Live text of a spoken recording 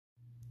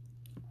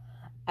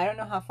I don't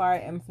know how far I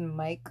am from the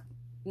mic,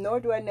 nor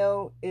do I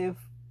know if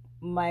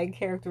my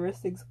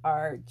characteristics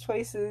are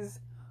choices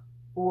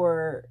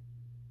or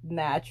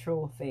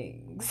natural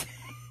things.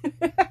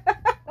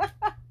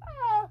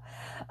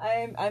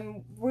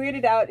 I'm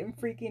weirded out and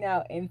freaking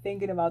out and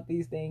thinking about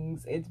these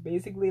things. It's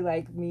basically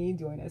like me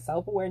doing a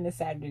self-awareness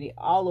Saturday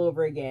all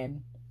over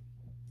again.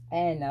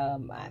 And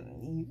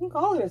you can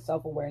call it a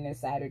self-awareness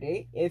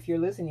Saturday if you're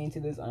listening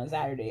to this on a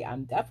Saturday.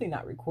 I'm definitely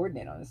not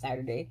recording it on a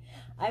Saturday.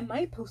 I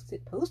might post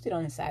it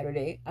on a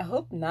Saturday. I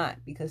hope not,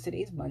 because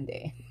today's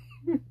Monday.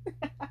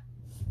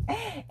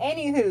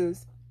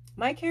 Anywho's,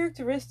 my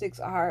characteristics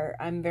are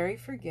I'm very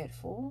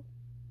forgetful,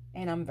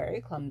 and I'm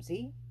very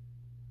clumsy,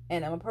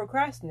 and I'm a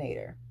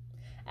procrastinator.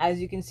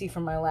 As you can see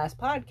from my last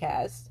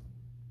podcast,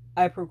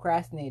 I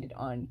procrastinated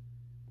on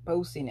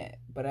posting it,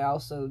 but I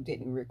also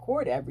didn't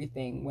record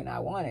everything when I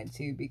wanted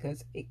to,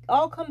 because it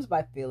all comes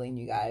by feeling,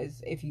 you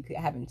guys, if you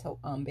haven't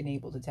been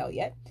able to tell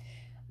yet.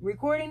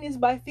 Recording is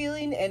by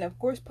feeling, and of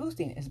course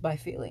posting is by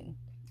feeling.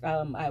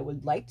 I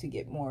would like to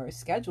get more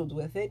scheduled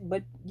with it,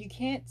 but you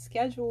can't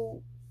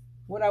schedule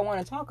what I want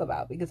to talk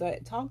about because I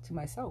talk to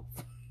myself.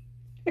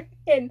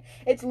 And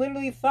it's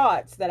literally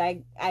thoughts that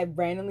I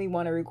randomly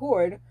want to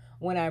record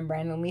when I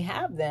randomly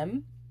have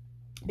them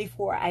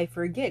before I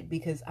forget,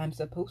 because I'm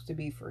supposed to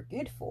be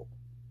forgetful.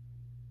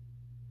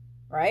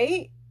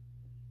 Right?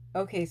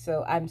 Okay,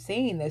 so I'm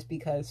saying this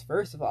because,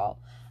 first of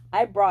all,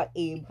 I brought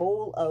a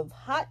bowl of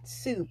hot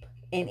soup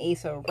in a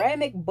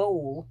ceramic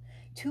bowl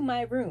to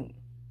my room.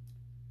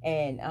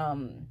 And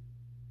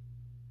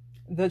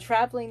the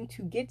traveling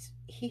to get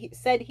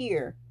said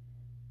here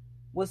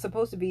was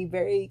supposed to be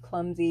very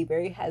clumsy,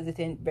 very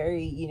hesitant,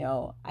 very,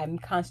 I'm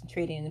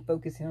concentrating and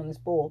focusing on this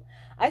bowl.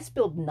 I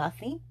spilled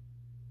nothing.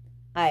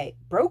 I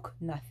broke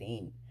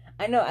nothing.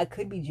 I know I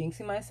could be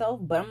jinxing myself,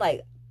 but I'm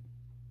like,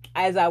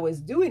 as I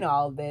was doing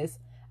all of this,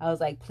 I was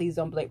like, please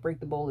don't break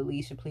the bowl,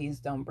 Alicia. Please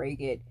don't break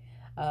it.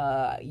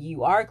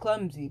 You are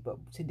clumsy, but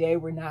today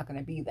we're not going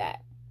to be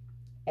that.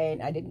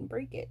 And I didn't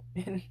break it.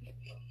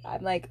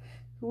 I'm like,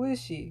 who is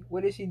she?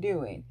 What is she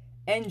doing?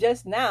 And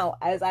just now,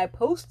 as I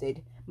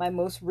posted my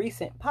most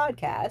recent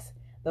podcast,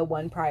 the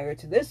one prior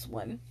to this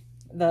one,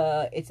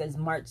 it says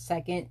March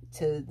 2nd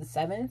to the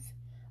 7th.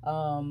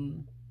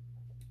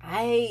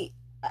 I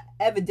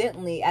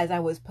evidently, as I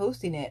was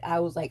posting it,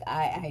 I was like,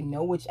 I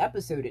know which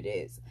episode it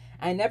is.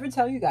 I never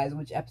tell you guys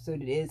which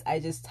episode it is. I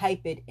just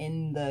type it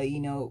in the,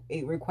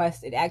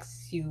 it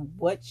asks you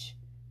which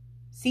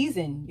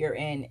season you're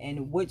in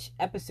and which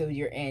episode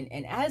you're in.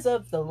 And as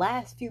of the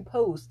last few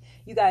posts,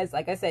 you guys,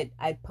 like I said,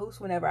 I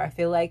post whenever I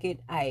feel like it.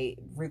 I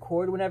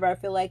record whenever I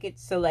feel like it.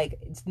 So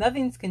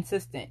nothing's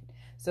consistent.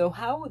 So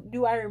how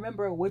do I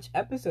remember which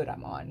episode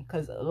I'm on?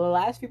 Because the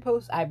last few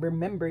posts I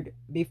remembered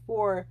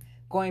before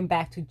going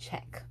back to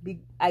check.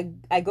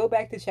 I go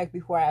back to check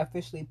before I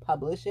officially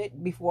publish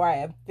it, before I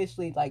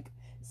officially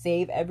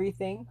save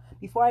everything.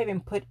 Before I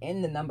even put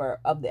in the number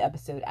of the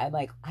episode, I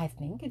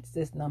think it's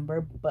this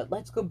number, but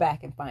let's go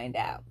back and find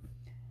out.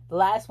 The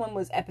last one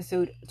was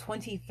episode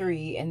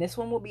 23, and this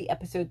one will be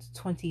episode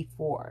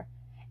 24.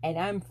 And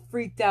I'm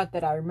freaked out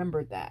that I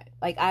remembered that.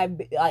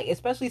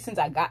 Especially since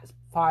I got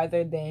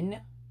farther than,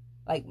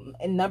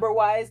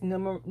 number-wise,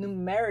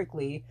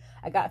 numerically,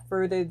 I got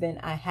further than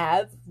I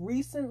have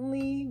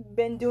recently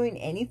been doing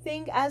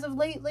anything as of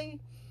lately.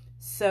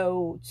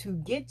 So to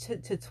get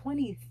to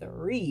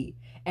 23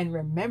 and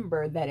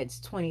remember that it's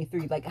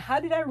 23,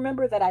 how did I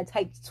remember that I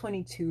typed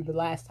 22 the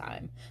last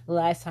time? The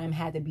last time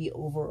had to be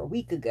over a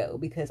week ago,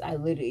 because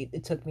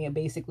it took me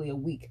basically a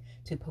week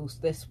to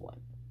post this one.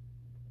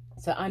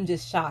 So I'm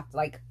just shocked.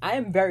 I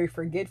am very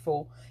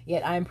forgetful,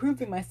 yet I'm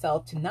proving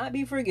myself to not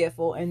be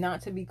forgetful and not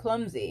to be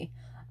clumsy.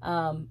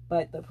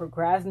 But the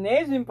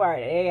procrastination part,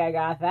 hey, I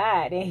got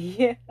that.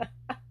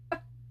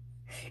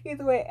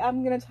 Either way,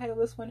 I'm going to title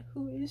this one,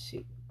 Who Is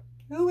She?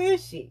 Who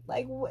is she?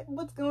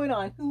 What's going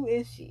on? Who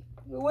is she?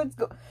 What's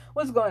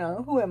going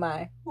on? Who am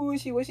I? Who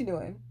is she? What's she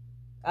doing?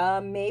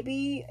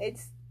 Maybe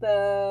it's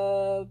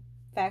the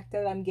fact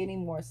that I'm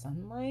getting more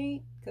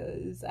sunlight,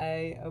 because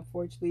I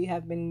unfortunately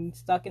have been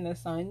stuck in the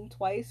sun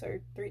twice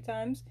or 3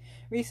 times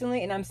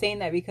recently. And I'm saying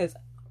that because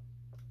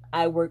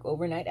I work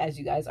overnight, as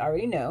you guys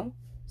already know.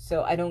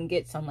 So I don't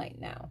get sunlight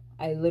now.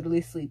 I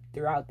literally sleep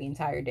throughout the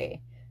entire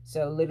day.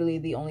 So literally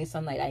the only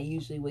sunlight I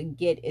usually would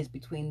get is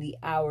between the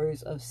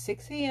hours of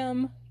 6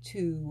 a.m.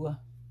 to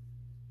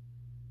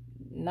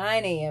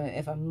 9 a.m.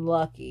 if I'm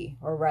lucky.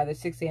 Or rather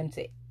 6 a.m.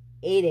 to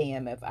 8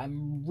 a.m. if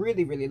I'm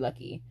really, really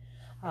lucky.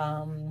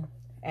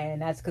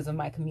 And that's because of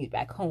my commute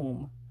back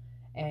home.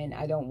 And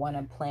I don't want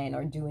to plan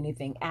or do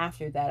anything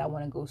after that. I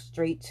want to go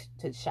straight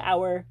to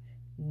shower,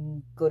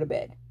 go to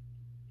bed.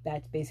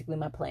 That's basically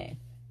my plan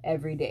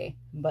every day.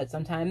 But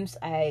sometimes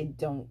I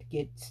don't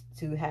get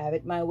to have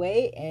it my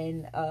way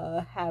and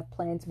have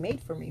plans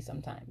made for me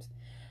sometimes.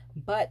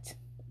 But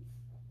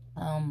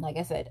like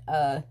I said,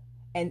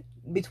 and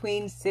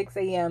between 6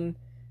 a.m.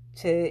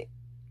 to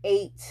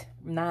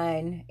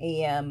 9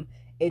 a.m.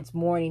 it's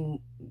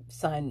morning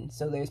sun,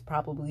 so there's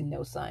probably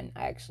no sun.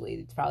 Actually,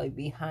 it's probably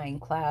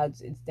behind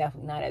clouds. It's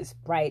definitely not as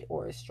bright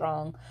or as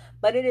strong,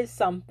 but it is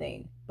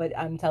something. But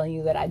I'm telling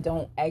you that I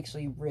don't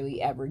actually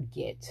really ever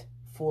get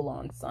full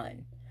on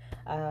sun.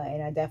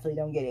 And I definitely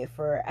don't get it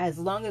for as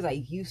long as I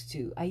used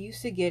to. I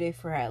used to get it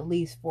for at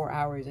least 4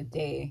 hours a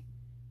day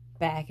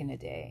back in the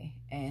day.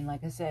 And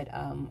like I said,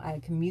 I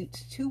commute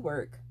to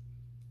work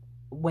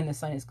when the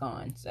sun is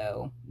gone.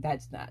 So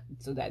that's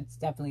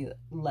definitely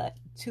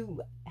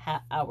 2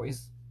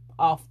 hours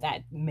off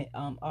that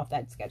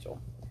schedule.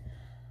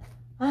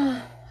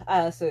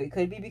 So it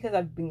could be because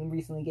I've been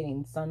recently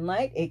getting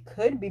sunlight. It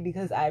could be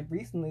because I've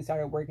recently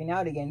started working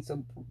out again.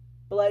 So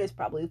blood is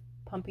probably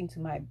pumping to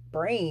my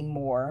brain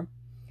more,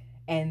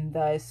 and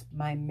thus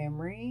my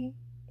memory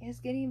is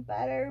getting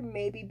better.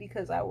 Maybe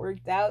because I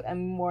worked out,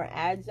 I'm more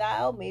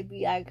agile.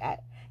 Maybe I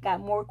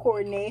got more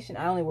coordination.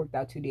 I only worked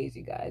out 2 days,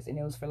 you guys, and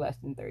it was for less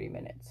than 30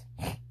 minutes.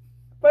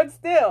 But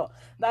still,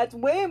 that's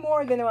way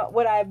more than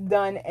what I've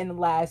done in the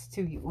last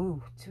 2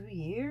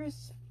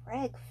 years.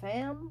 Frag,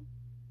 fam.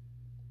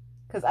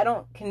 Because I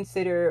don't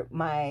consider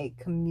my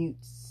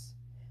commutes,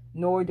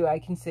 nor do I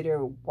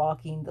consider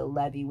walking the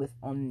levee with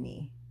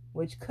Omni,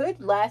 which could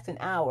last an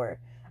hour.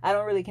 I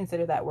don't really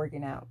consider that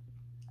working out.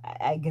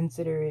 I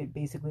consider it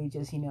basically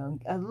just,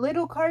 a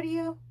little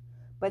cardio,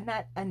 but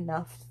not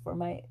enough for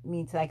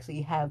me to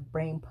actually have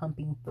brain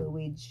pumping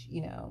fluids,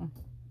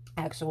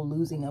 actual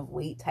losing of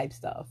weight type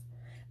stuff.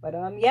 But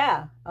I'm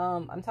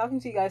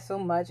talking to you guys so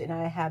much, and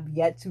I have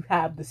yet to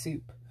have the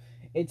soup.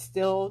 It's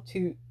still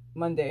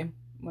Monday.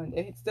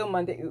 It's still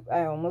Monday.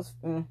 I almost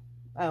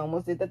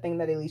did the thing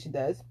that Alicia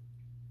does.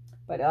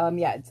 But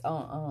it's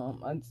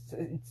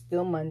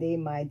still Monday,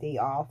 my day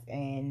off,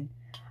 and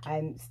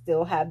I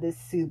still have this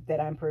soup that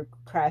I'm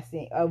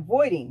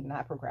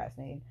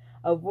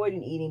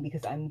avoiding eating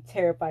because I'm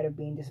terrified of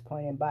being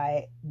disappointed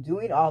by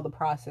doing all the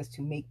process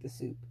to make the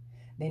soup,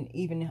 then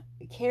even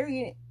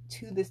carrying it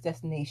to this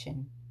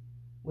destination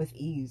with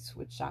ease,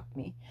 which shocked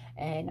me.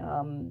 And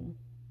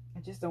I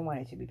just don't want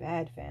it to be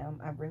bad,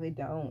 fam. I really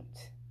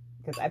don't,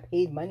 because I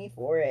paid money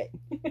for it.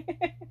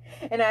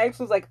 And I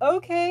actually was like,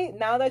 okay,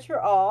 now that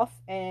you're off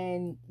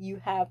and you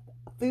have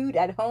food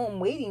at home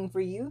waiting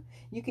for you,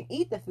 you can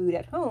eat the food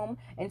at home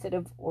instead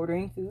of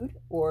ordering food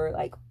or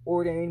like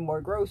ordering more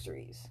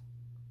groceries.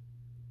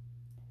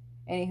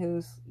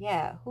 Anywho's,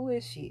 yeah, who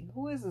is she?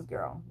 Who is this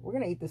girl? We're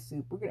gonna eat the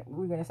soup.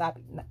 We're gonna stop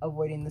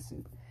avoiding the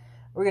soup.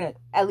 We're gonna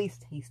at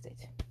least taste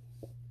it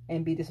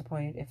and be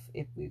disappointed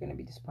if we're gonna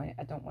be disappointed.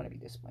 I don't want to be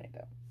disappointed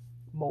though.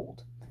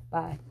 Mold.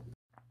 Bye.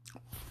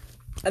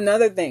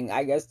 Another thing,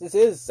 I guess this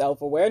is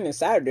Self-Awareness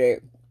Saturday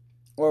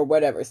or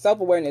whatever.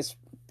 Self-Awareness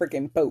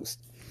freaking post.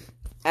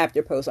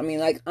 After post. I mean,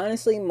 like,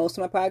 honestly, most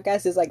of my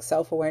podcast is like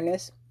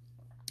self-awareness,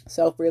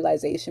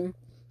 self-realization,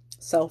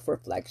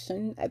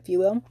 self-reflection, if you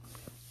will.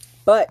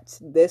 But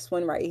this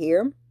one right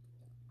here,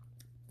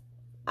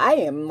 I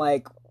am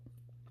like,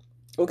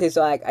 okay,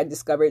 so I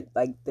discovered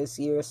like this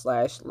year /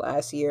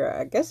 last year,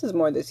 I guess it's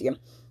more this year,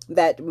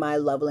 that my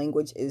love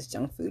language is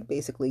junk food,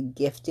 basically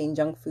gifting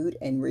junk food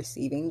and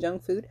receiving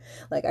junk food.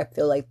 Like, I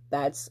feel like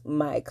that's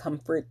my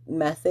comfort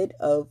method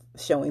of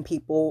showing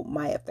people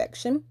my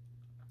affection.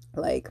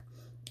 Like,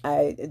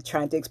 I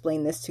tried to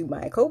explain this to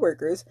my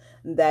coworkers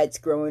that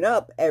growing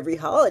up, every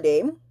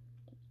holiday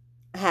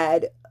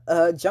had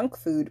junk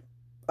food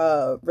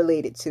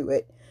related to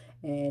it.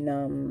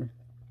 And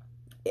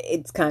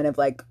it's kind of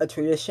like a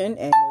tradition,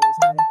 and it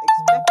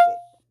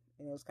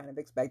was kind of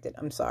expected.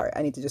 I'm sorry.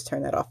 I need to just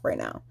turn that off right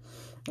now.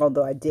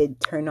 Although I did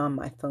turn on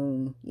my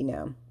phone,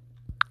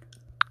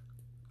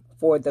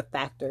 for the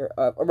factor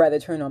of, or rather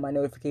turn on my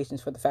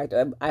notifications for the fact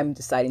that I'm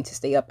deciding to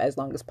stay up as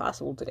long as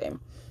possible today.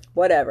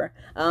 Whatever.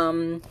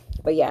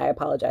 But yeah, I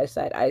apologize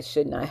that I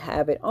should not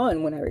have it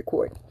on when I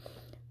record.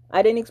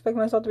 I didn't expect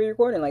myself to be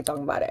recording, like,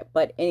 talking about it.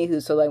 But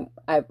anywho, so like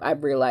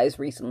I've realized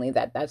recently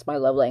that that's my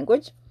love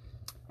language.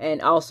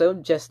 And also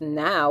just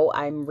now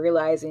I'm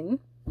realizing,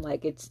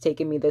 like, it's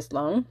taken me this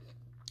long,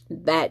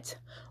 that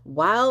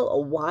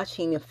while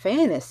watching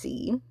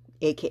fantasy,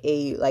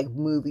 aka like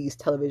movies,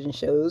 television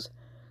shows,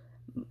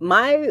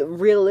 my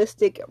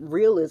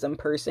realism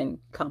person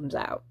comes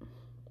out.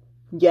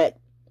 Yet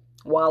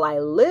while I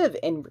live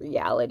in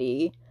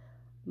reality,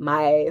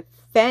 my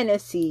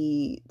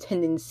fantasy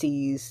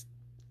tendencies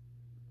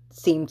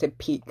seem to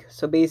peak.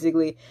 So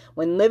basically,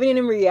 when living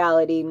in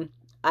reality,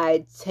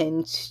 I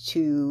tend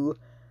to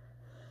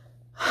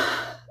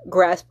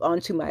grasp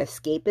onto my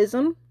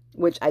escapism,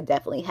 which I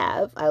definitely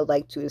have. I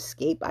like to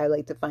escape. I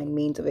like to find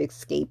means of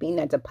escaping.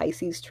 That's a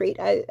Pisces trait,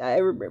 I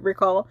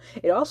recall.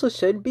 It also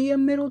should be a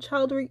middle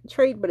child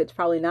trait, but it's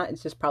probably not.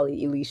 It's just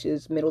probably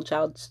Alicia's middle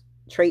child's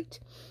trait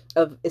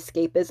of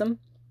escapism,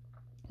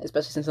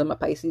 especially since I'm a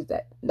Pisces.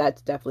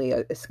 That's definitely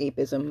an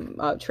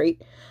escapism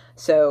trait.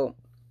 So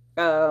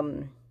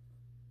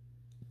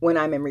when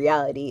I'm in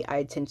reality,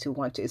 I tend to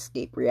want to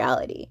escape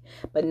reality.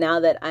 But now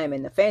that I'm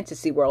in the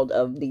fantasy world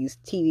of these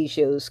TV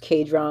shows,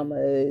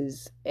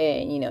 K-dramas,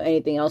 and,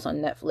 anything else on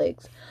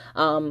Netflix,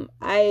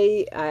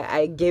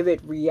 I give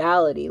it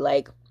reality.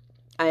 Like,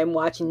 I am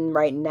watching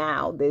right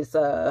now this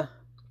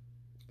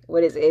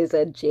what is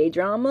a J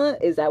drama?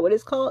 Is that what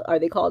it's called? Are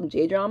they called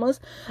J dramas?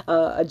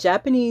 A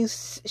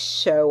Japanese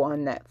show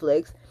on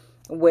Netflix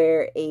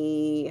where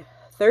a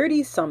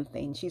 30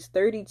 something, she's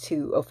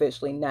 32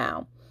 officially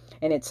now,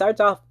 and it starts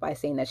off by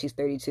saying that she's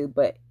 32,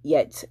 but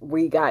yet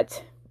we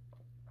got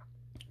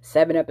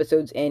 7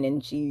 episodes in,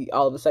 and she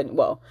all of a sudden,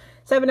 well,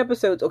 7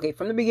 episodes, okay,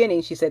 from the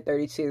beginning she said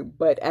 32,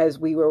 but as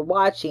we were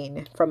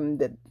watching from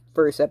the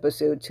first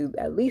episode to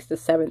at least the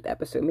 7th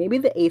episode, maybe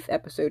the 8th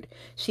episode,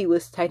 she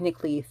was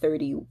technically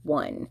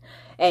 31,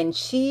 and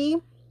she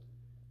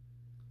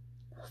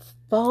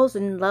falls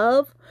in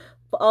love.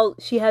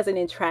 She has an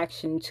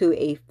attraction to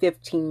a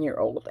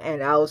 15-year-old,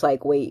 and I was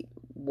like, wait,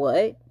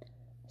 what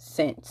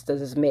sense does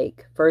this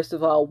make? First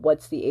of all,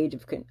 what's the age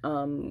of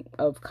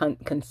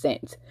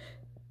consent?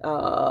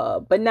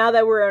 But now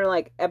that we're in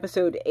like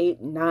episode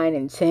 8, 9,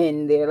 and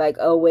 10, they're like,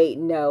 oh wait,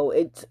 no,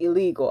 it's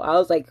illegal. I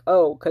was like,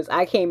 oh, because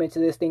I came into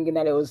this thinking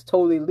that it was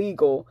totally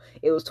legal.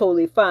 It was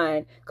totally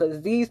fine,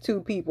 because these two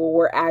people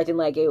were acting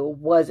like it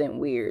wasn't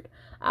weird.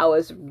 I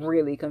was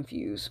really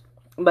confused.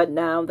 But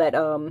now that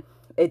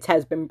it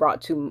has been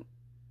brought to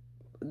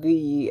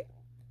the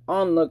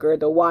onlooker,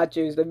 the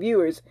watchers, the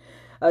viewers'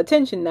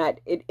 attention that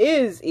it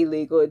is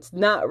illegal, it's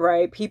not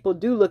right. People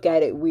do look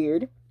at it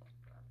weird.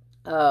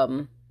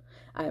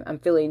 I'm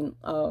feeling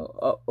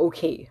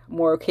okay,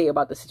 more okay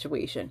about the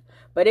situation.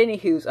 But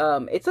anywho's,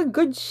 it's a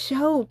good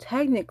show,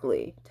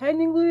 technically.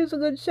 Technically, it's a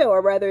good show,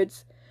 or rather,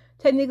 it's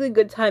technically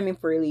good timing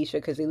for Alicia,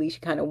 because Alicia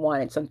kind of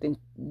wanted something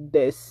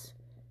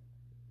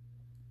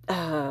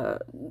a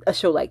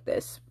show like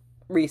this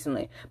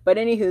recently. But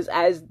anywho's,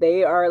 as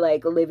they are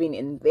like living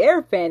in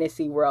their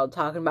fantasy world,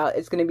 talking about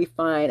it's gonna be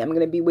fine, I'm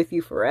gonna be with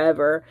you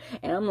forever,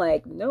 and I'm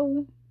like,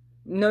 no,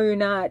 you're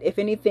not. If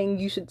anything,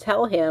 you should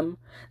tell him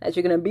that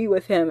you're going to be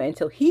with him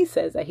until he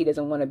says that he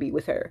doesn't want to be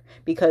with her.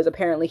 Because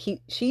apparently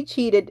she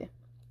cheated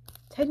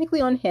technically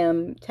on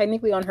him,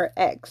 technically on her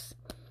ex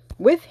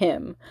with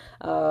him.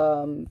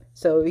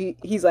 So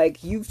he's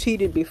like, you've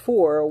cheated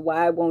before,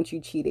 why won't you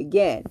cheat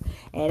again?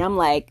 And I'm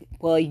like,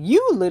 well,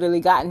 you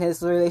literally got in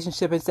this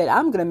relationship and said,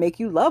 I'm going to make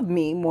you love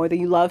me more than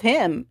you love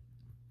him.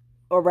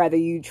 Or rather,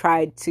 you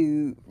tried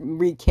to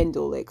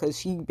rekindle it, because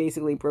she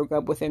basically broke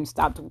up with him,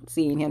 stopped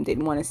seeing him,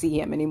 didn't want to see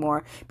him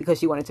anymore, because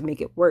she wanted to make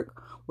it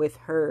work with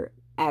her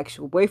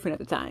actual boyfriend at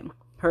the time,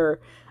 her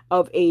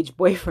of-age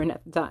boyfriend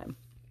at the time.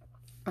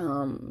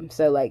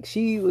 So like,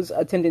 she was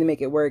attempting to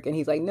make it work, and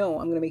he's like,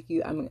 no,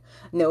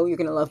 no, you're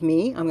gonna love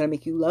me. I'm gonna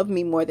make you love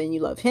me more than you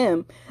love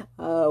him.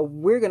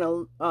 We're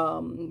gonna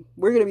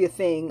be a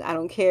thing. I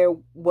don't care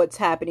what's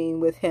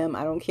happening with him.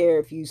 I don't care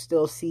if you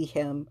still see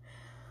him,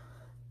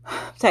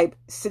 type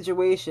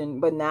situation.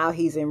 But now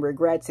he's in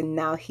regrets, and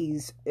now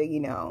he's,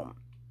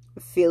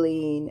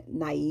 feeling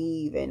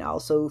naive and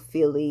also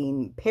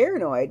feeling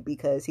paranoid,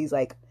 because he's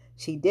like,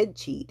 she did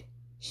cheat.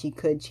 She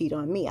could cheat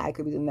on me. I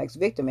could be the next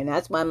victim. And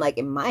that's why I'm like,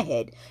 in my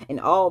head, in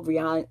all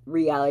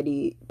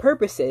reality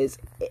purposes,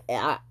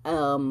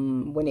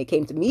 when it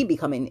came to me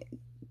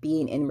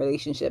being in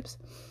relationships,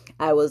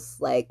 I was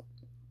like,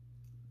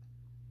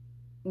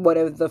 one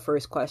of the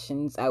first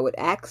questions I would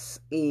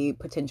ask a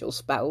potential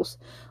spouse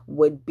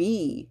would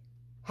be,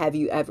 have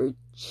you ever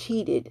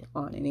cheated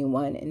on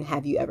anyone? And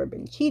have you ever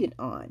been cheated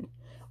on?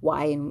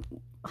 Why and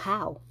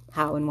how?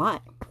 How and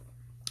why?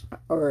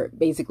 Or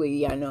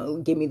basically,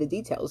 give me the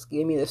details,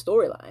 give me the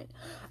storyline.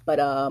 But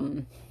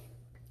along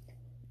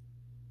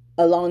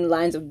the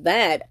lines of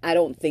that, I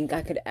don't think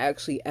I could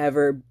actually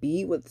ever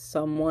be with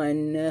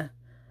someone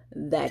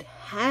that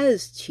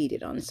has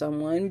cheated on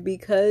someone,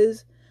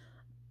 because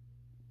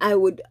I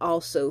would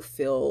also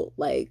feel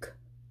like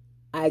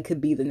I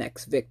could be the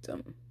next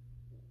victim.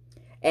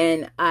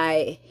 And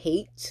I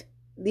hate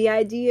the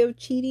idea of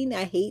cheating.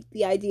 I hate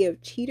the idea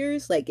of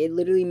cheaters. Like, it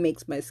literally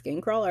makes my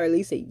skin crawl, or at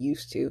least it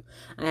used to.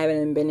 I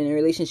haven't been in a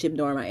relationship,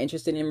 nor am I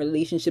interested in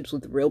relationships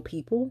with real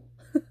people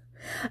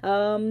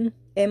in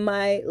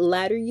my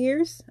latter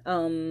years.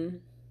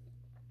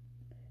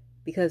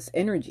 Because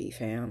energy,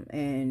 fam,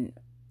 and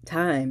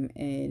time,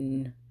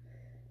 and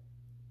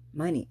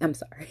money. I'm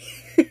sorry.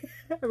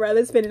 I'd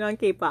rather spend it on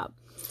K-pop.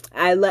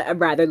 I'd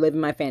rather live in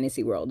my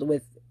fantasy world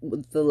with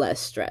the less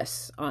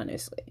stress,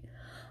 honestly.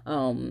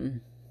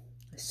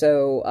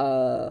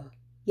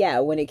 Yeah,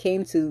 when it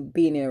came to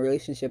being in a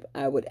relationship,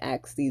 I would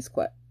ask these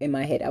in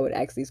my head. I would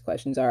ask these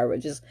questions.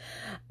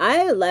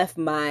 I left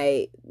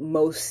my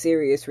most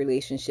serious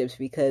relationships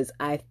because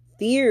I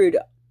feared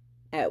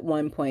at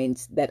one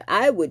point that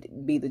I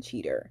would be the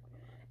cheater,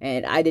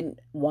 and I didn't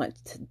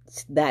want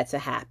that to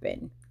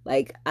happen.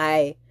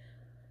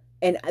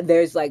 And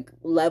there's like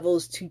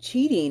levels to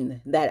cheating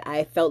that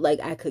I felt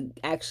like I could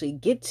actually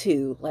get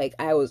to. Like,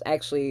 I was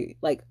actually,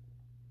 like,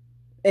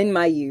 in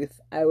my youth,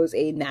 I was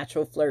a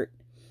natural flirt.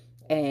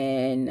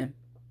 And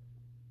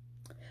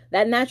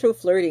that natural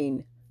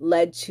flirting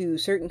led to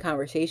certain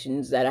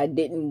conversations that I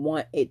didn't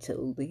want it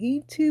to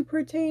lead to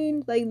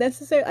pertain. Like,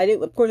 necessarily,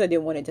 of course I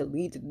didn't want it to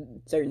lead to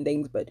certain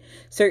things, but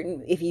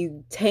if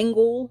you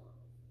tangle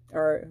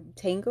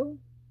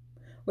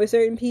with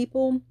certain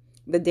people,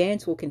 the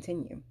dance will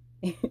continue.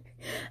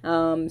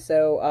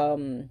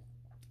 So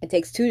it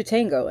takes two to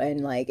tango,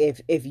 and like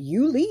if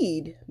you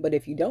lead, but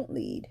if you don't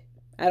lead,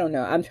 I don't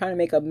know. I'm trying to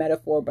make a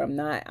metaphor, but I'm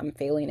not. I'm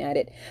failing at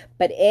it.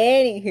 But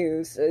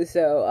anywho,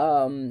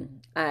 so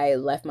I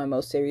left my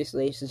most serious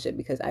relationship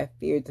because I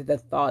feared the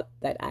thought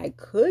that I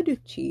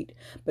could cheat,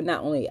 but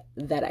not only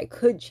that I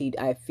could cheat,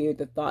 I feared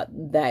the thought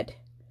that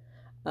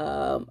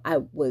I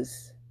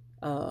was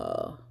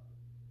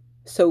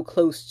so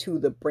close to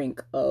the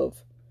brink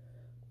of,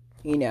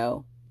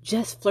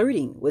 just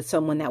flirting with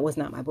someone that was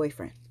not my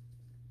boyfriend.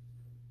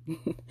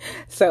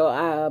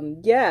 So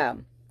yeah,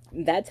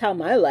 that's how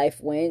my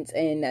life went,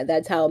 and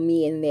that's how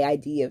me and the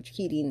idea of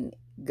cheating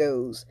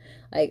goes.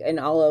 Like, in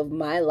all of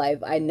my life,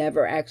 I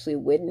never actually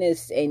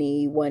witnessed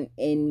anyone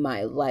in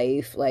my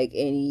life, like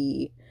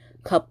any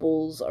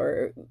couples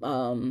or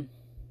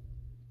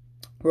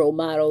role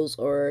models,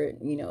 or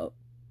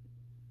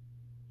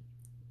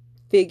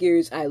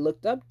figures I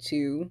looked up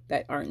to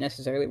that aren't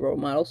necessarily role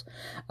models,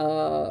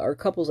 or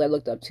couples I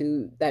looked up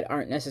to that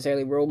aren't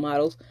necessarily role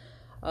models,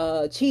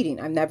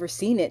 cheating. I've never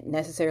seen it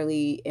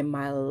necessarily in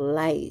my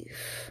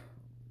life.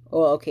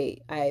 Well,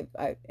 okay,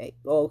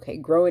 okay,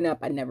 growing up,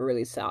 I never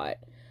really saw it.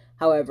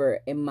 However,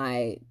 in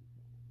my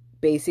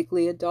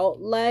basically adult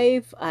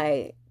life,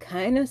 I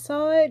kind of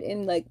saw it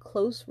in like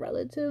close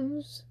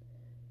relatives,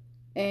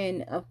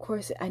 and of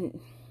course,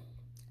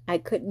 I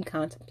couldn't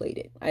contemplate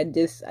it. I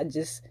just,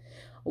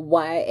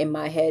 why in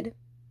my head,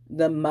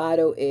 the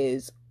motto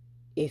is,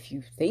 if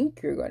you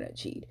think you're going to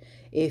cheat,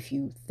 if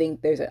you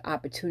think there's an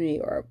opportunity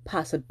or a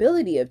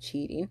possibility of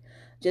cheating,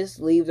 just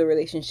leave the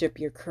relationship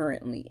you're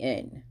currently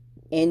in.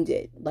 End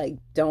it. Like,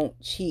 don't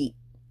cheat.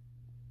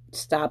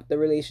 Stop the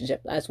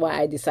relationship. That's why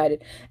I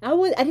decided I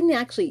didn't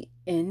actually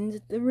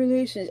end the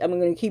relationship. I'm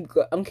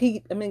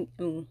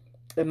in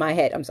my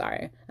head. I'm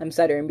sorry. I'm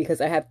stuttering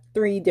because I have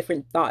 3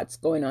 different thoughts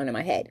going on in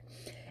my head.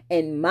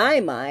 In my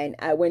mind,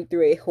 I went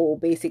through a whole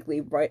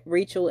basically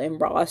Rachel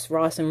and Ross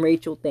and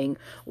Rachel thing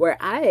where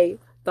I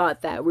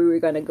thought that we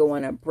were going to go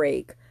on a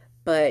break,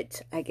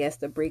 but I guess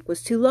the break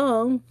was too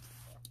long.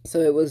 So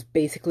it was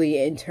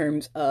basically in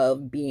terms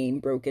of being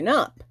broken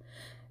up.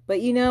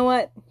 But you know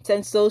what?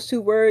 Since those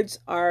 2 words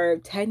are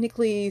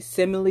technically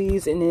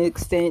similes in an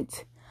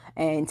extent,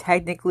 and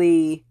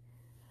technically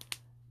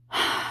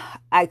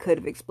I could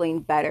have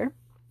explained better.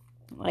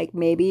 Like,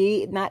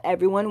 maybe not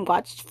everyone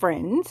watched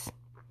Friends.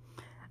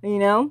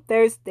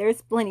 There's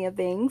plenty of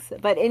things.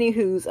 But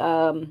anywho's,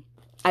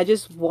 I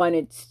just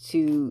wanted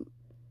to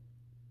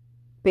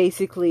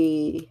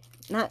basically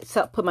not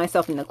put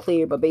myself in the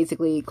clear, but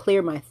basically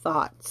clear my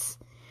thoughts.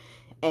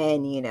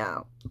 And,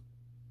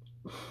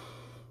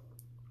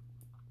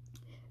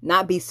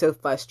 not be so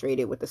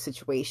frustrated with the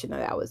situation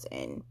that I was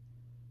in.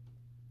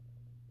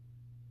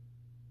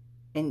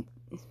 And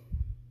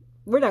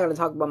we're not going to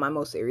talk about my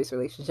most serious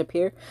relationship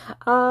here.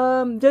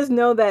 Just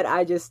know that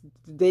I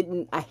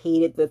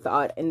hated the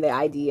thought and the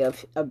idea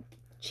of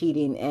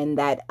cheating, and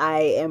that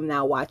I am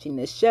now watching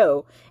this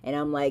show, and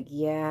I'm like,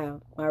 yeah,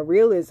 my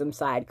realism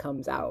side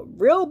comes out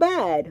real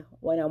bad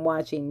when I'm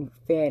watching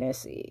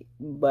fantasy.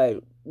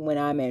 But when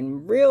I'm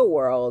in real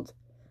world,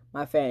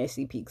 my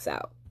fantasy peaks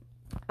out.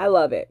 I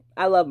love it.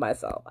 I love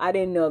myself. I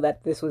didn't know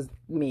that this was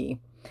me,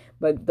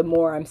 but the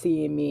more I'm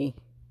seeing me,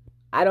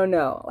 I don't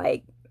know,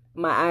 like,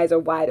 my eyes are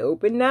wide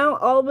open now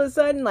all of a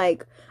sudden.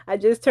 Like, I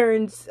just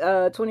turned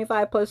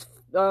 25 plus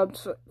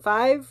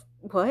 5,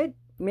 what?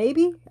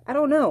 Maybe? I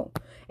don't know.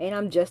 And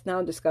I'm just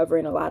now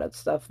discovering a lot of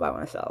stuff about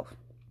myself.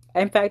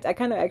 In fact, I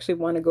kind of actually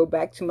want to go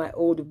back to my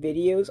old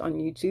videos on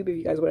YouTube. If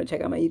you guys want to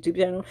check out my YouTube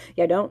channel.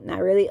 Yeah, don't?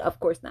 Not really? Of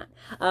course not.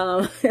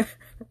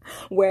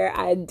 Where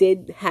I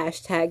did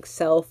hashtag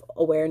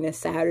self-awareness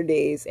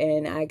Saturdays.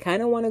 And I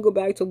kind of want to go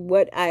back to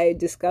what I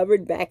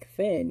discovered back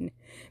then.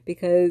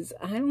 Because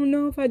I don't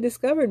know if I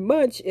discovered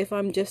much if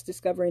I'm just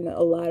discovering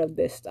a lot of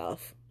this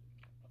stuff.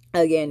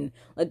 Again,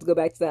 let's go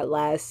back to that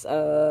last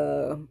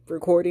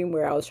recording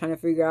where I was trying to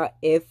figure out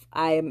if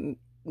I am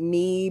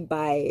me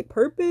by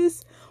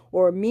purpose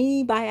or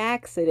me by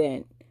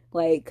accident.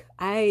 Like,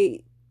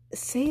 I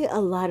say a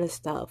lot of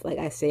stuff. Like,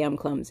 I say I'm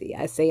clumsy.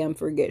 I say I'm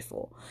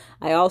forgetful.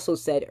 I also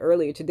said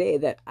earlier today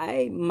that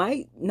I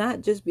might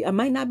not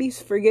be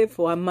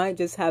forgetful. I might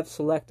just have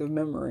selective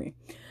memory.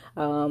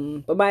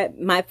 But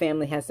my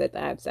family has said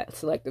that I have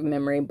selective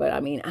memory, but I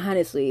mean,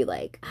 honestly,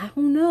 like, I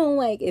don't know,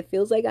 like, it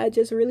feels like I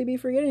just really be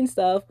forgetting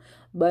stuff,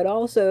 but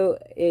also,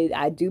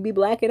 I do be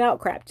blacking out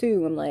crap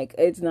too. I'm like,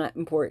 it's not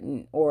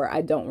important, or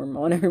I don't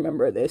want to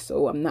remember this,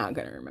 so I'm not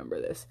gonna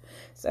remember this.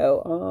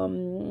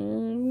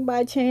 So,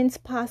 by chance,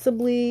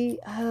 possibly,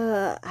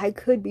 I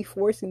could be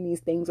forcing these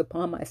things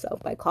upon myself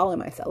by calling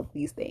myself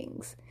these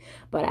things,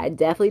 but I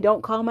definitely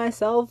don't call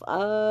myself,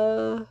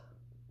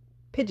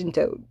 pigeon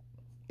toed.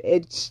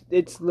 It's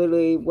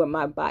literally what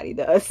my body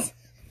does.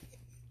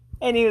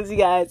 Anyways, you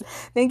guys,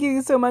 thank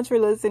you so much for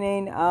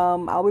listening.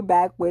 I'll be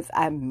back with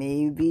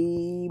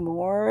maybe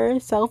more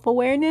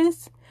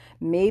self-awareness.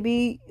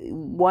 Maybe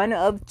 1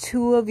 of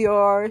 2 of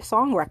your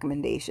song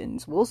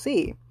recommendations. We'll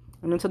see.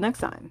 And until next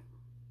time,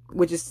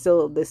 which is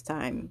still this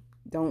time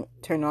don't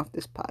turn off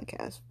this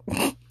podcast.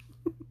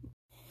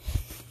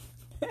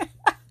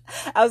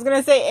 I was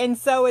gonna say, and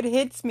so it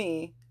hits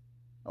me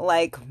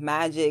like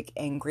magic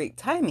and great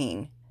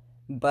timing.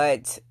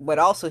 But what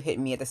also hit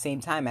me at the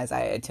same time as I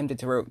attempted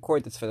to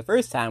record this for the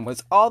first time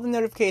was all the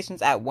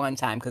notifications at one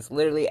time. Because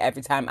literally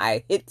every time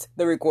I hit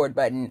the record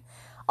button,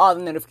 all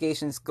the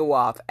notifications go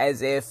off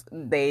as if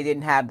they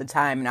didn't have the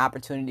time and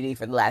opportunity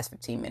for the last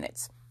 15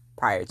 minutes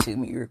prior to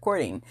me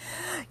recording.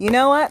 You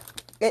know what?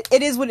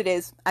 It is what it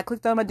is. I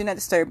clicked on my Do Not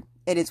Disturb.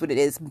 It is what it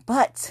is.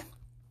 But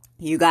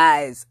you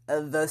guys,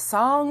 the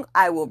song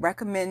I will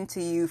recommend to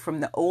you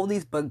from the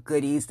oldies but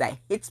goodies that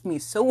hits me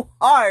so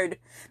hard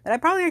that I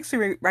probably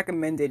actually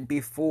recommended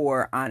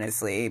before,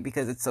 honestly,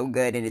 because it's so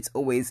good and it's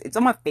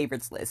on my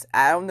favorites list.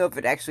 I don't know if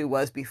it actually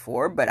was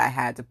before, but I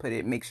had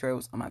to make sure it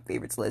was on my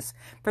favorites list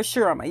for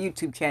sure on my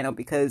YouTube channel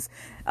because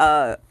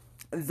the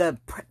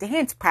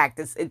dance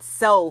practice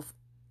itself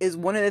is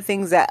one of the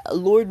things that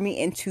lured me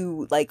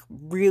into, like,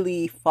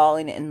 really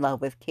falling in love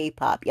with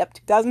K-pop. Yep,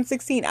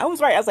 2016. I was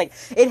right. I was like,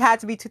 it had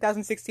to be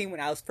 2016 when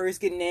I was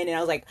first getting in, and I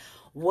was like,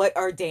 what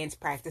are dance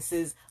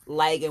practices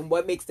like, and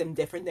what makes them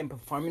different than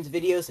performance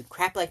videos and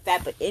crap like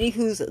that? But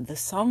anywho's, the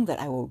song that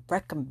I will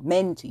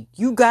recommend to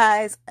you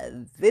guys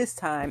this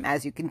time,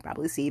 as you can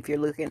probably see if you're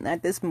looking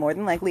at this more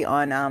than likely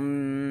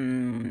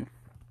on,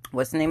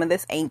 what's the name of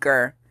this?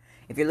 Anchor.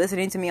 If you're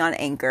listening to me on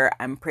Anchor,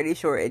 I'm pretty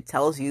sure it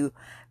tells you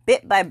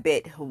bit by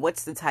bit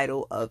what's the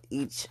title of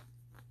each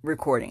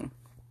recording.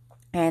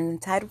 And the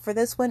title for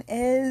this one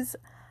is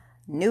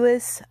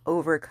NU'EST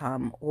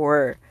Overcome,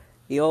 or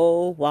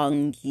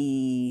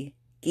Yeolwanggi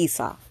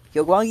Gisa.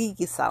 Yeolwanggi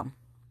Gisa.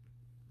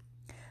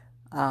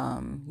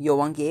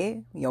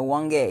 Yeolwanggi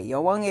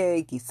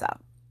Gisa.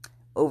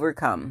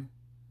 Overcome.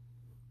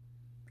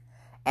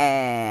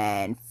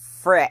 And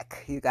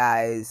frick, you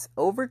guys,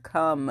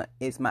 Overcome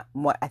is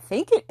what I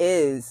think it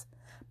is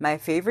my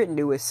favorite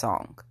NU'EST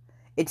song.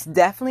 It's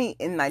definitely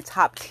in my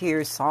top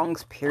tier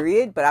songs,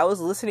 period. But I was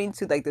listening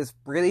to like this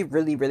really,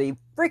 really, really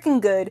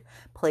freaking good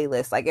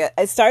playlist. Like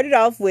I started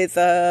off with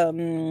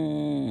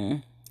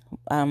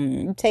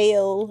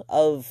Tale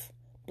of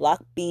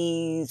Block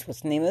Bees.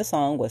 What's the name of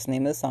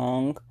the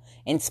song?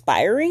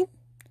 Inspiring.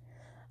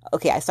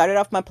 Okay, I started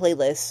off my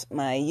playlist,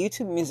 my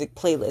YouTube music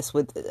playlist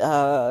with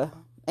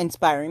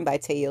Inspiring by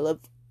Tale of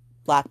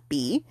Block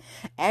B,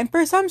 and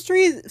for some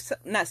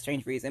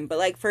strange reason, but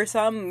like for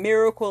some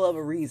miracle of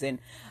a reason,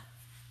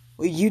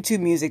 YouTube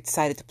Music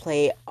decided to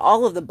play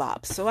all of the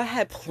bops. So I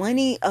had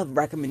plenty of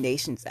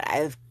recommendations that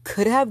I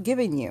could have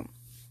given you.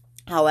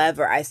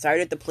 However, I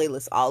started the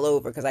playlist all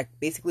over because I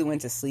basically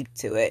went to sleep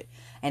to it,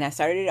 and I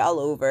started it all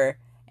over,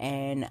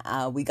 and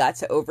we got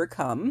to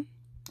Overcome,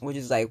 which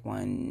is like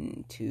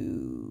 1,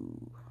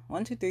 2,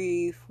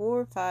 3,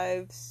 4,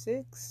 5,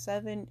 6,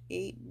 7,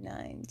 8,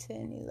 9, 10,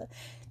 11,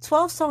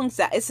 12 songs.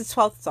 It's the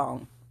 12th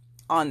song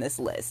on this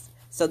list.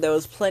 So there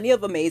was plenty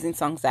of amazing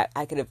songs that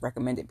I could have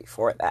recommended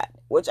before that,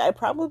 which I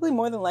probably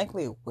more than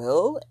likely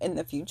will in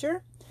the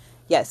future.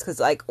 Yes, because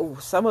like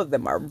some of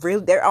them are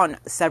they're on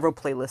several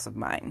playlists of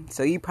mine.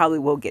 So you probably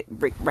will get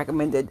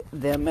recommended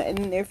them in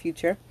the near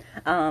future.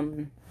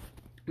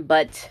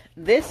 But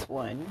this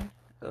one,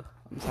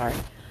 I'm sorry.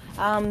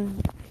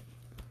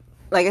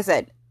 Like I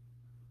said,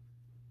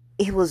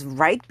 it was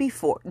right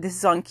before, this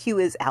is on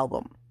QI's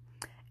album.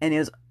 And it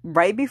was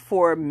right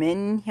before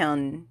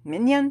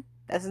Minhyun,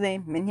 that's his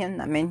name, Minhyun,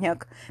 not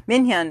Minhyuk.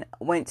 Minhyun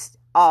went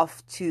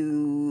off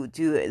to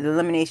do the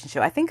elimination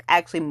show. I think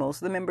actually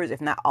most of the members, if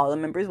not all the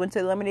members, went to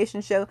the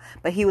elimination show,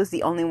 but he was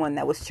the only one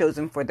that was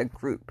chosen for the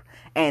group.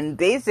 And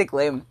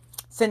basically,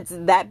 since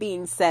that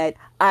being said,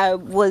 I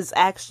was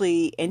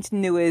actually into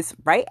NU'EST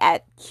right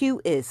at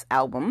QI's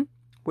album,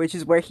 which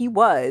is where he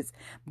was,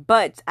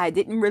 but I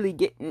didn't really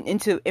get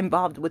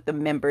involved with the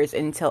members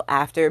until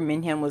after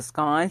Minhyun was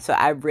gone, so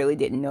I really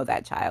didn't know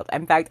that child.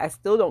 In fact, I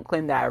still don't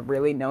claim that I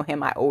really know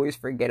him. I always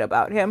forget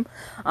about him,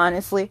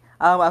 honestly.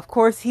 Of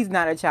course, he's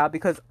not a child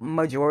because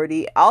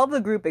all of the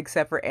group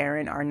except for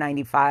Aaron are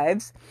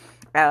 95s,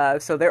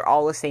 so they're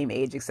all the same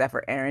age except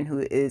for Aaron, who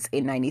is a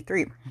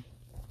 93.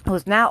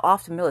 Who's now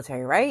off to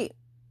military, right?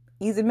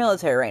 He's in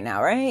military right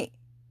now, right?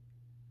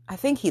 I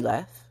think he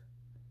left.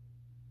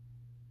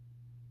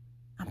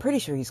 I'm pretty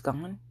sure he's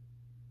gone.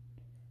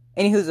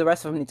 Anywho, the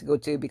rest of them need to go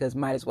too because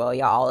might as well.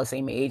 Y'all all the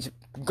same age.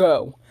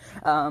 Go.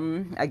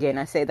 Again,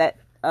 I say that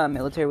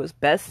military was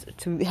best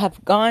to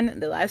have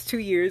gone the last 2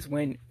 years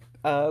when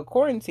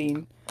when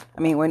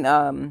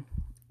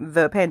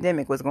the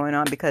pandemic was going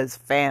on because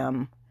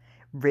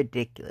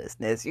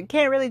ridiculousness. You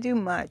can't really do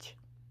much.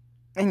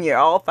 And you're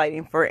all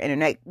fighting for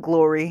internet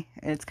glory.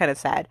 And it's kind of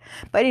sad.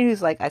 But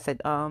anyways, like I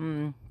said,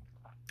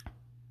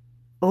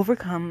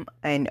 Overcome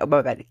and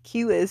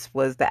QIS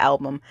was the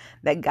album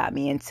that got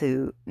me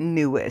into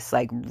NU'EST,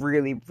 like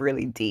really,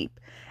 really deep.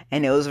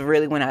 And it was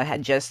really when I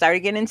had just started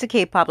getting into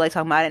K-pop, like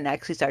talking about it, and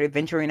actually started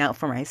venturing out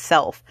for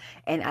myself.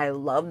 And I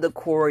love the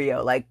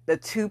choreo, like the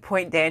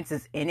 2-point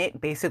dances in it.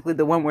 Basically,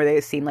 the one where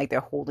they seem like they're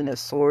holding a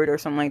sword or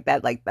something like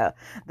that, like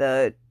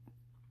the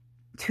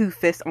two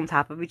fists on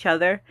top of each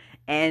other,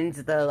 and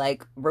the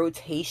like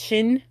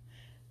rotation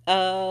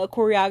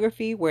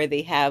choreography where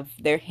they have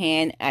their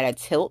hand at a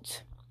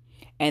tilt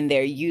and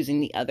they're using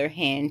the other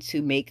hand to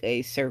make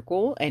a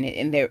circle,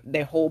 and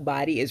their whole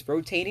body is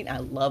rotating. I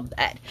love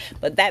that.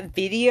 But that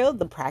video,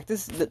 the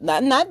practice,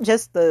 not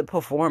just the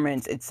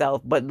performance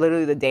itself, but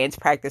literally the dance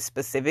practice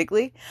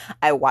specifically,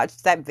 I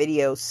watched that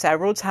video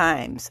several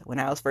times when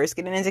I was first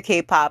getting into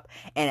K-pop,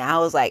 and I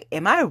was like,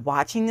 am I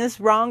watching this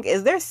wrong?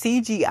 Is there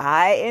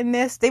CGI in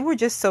this? They were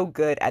just so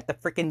good at the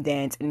freaking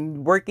dance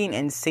and working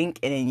in sync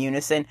and in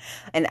unison.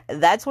 And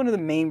that's one of the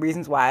main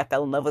reasons why I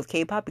fell in love with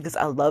K-pop, because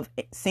I love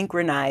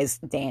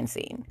synchronized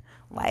dancing.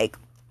 Like,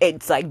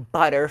 it's like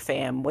butter,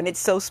 fam. When it's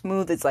so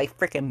smooth, it's like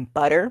freaking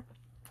butter.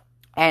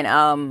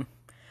 And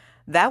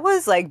that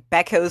was like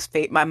Baekho's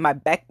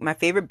my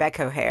favorite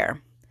Baekho hair.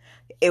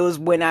 It was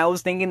when I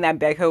was thinking that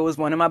Baekho was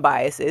one of my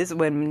biases,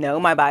 when no,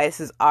 my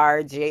biases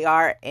are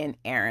JR and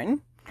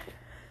Aaron.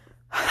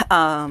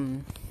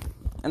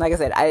 And like I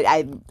said,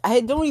 I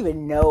don't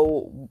even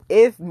know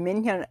if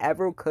Minhyun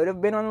ever could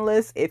have been on the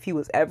list, if he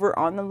was ever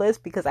on the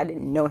list, because I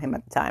didn't know him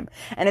at the time.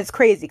 And it's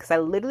crazy, because I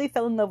literally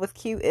fell in love with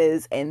Q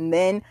Is, and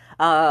then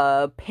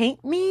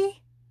Paint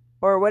Me,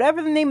 or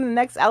whatever the name of the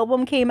next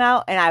album came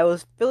out, and I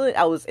was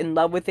in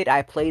love with it.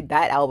 I played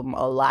that album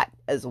a lot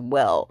as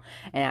well.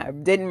 And I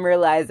didn't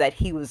realize that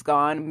he was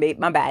gone.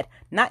 My bad.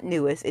 Not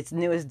Newest, it's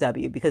Newest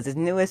W, because it's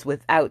Newest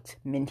without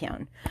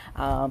Minhyun.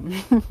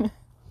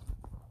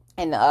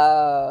 And,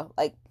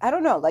 like, I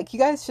don't know, like, you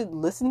guys should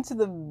listen to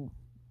the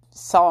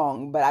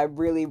song, but I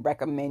really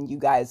recommend you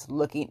guys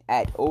looking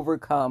at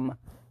Overcome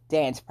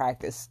dance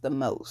practice the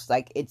most.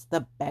 Like, it's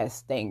the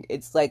best thing.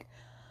 It's, like,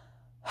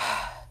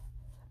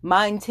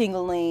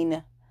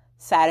 mind-tingling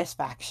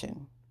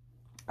satisfaction.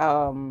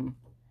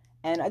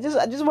 And I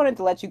just wanted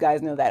to let you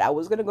guys know that I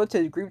was going to go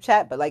to the group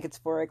chat, but like it's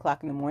 4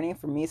 o'clock in the morning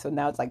for me. So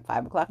now it's like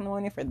 5 o'clock in the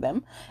morning for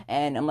them.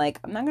 And I'm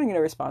like, I'm not going to get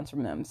a response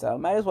from them. So I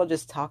might as well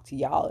just talk to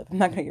y'all if I'm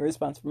not going to get a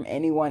response from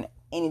anyone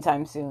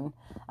anytime soon.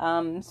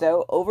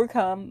 So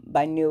Overcome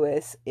by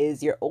Newest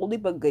is your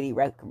oldie but goodie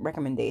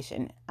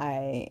recommendation.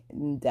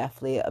 I'm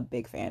definitely a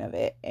big fan of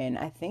it. And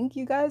I think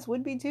you guys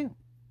would be too.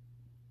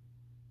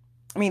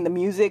 I mean, the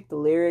music, the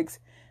lyrics,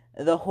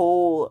 the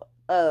whole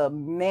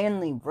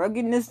manly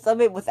ruggedness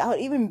of it without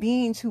even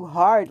being too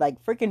hard.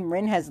 Like, freaking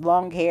Rin has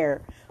long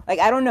hair. Like,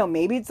 I don't know,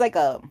 maybe it's like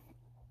I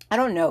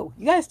don't know.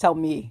 You guys tell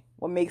me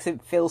what makes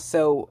it feel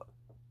so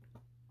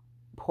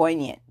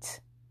poignant.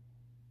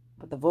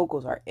 But the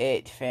vocals are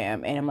it,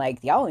 fam. And I'm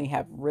like, y'all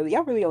really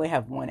only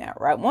have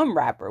one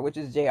rapper, which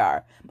is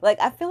JR. But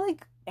like, I feel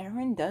like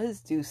Aaron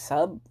does do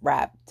sub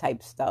rap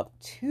type stuff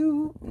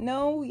too.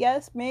 No,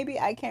 yes, maybe.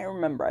 I can't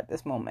remember at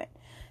this moment.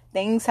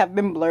 Things have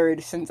been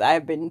blurred since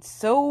I've been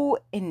so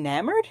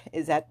enamored.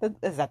 Is that the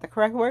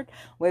correct word?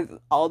 With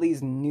all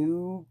these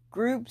new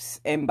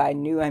groups, and by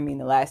new I mean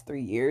the last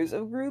 3 years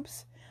of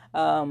groups.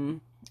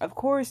 Of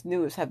course,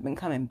 news have been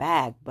coming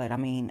back, but I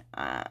mean,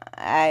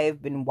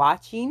 I've been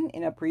watching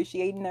and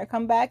appreciating their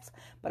comebacks,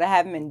 but I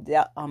haven't been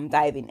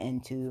diving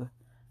into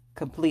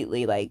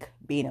completely like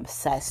being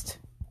obsessed,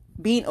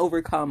 being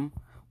overcome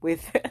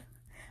with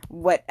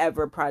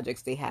whatever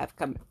projects they have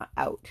come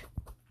out.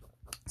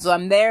 So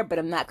I'm there, but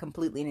I'm not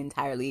completely and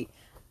entirely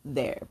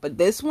there. But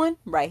this one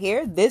right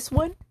here, the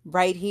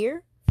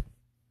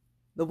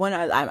one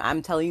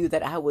I'm telling you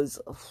that I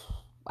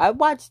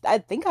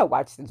think I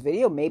watched this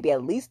video maybe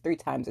at least 3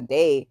 times a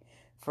day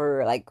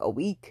for like a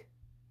week.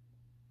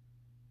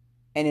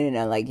 And then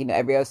like, you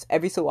know,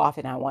 every so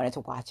often I wanted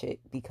to watch it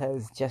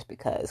because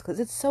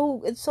it's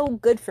so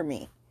good for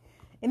me.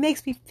 It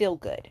makes me feel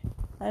good.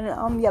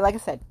 And yeah, like I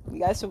said, you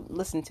guys should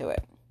listen to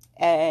it.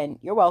 And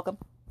you're welcome.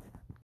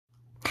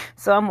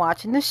 So I'm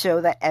watching the show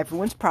that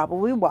everyone's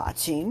probably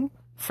watching,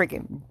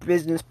 freaking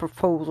Business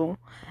Proposal,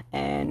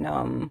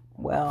 and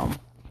well,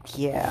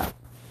 yeah,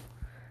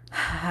 I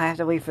have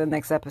to wait for the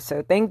next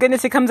episode. Thank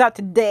goodness it comes out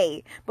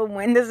today. But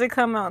when does it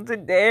come out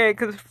today?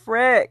 Cause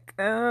frick,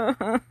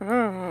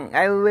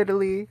 I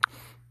literally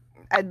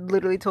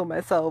told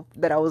myself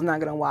that I was not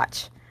gonna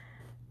watch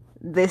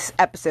this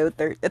episode,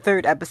 the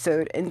third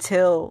episode,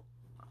 until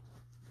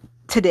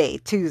today,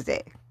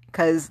 Tuesday,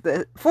 cause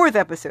the 4th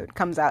episode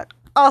comes out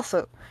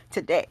also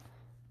today,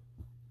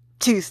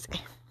 Tuesday.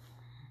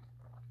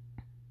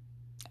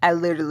 I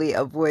literally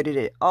avoided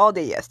it all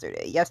day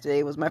yesterday.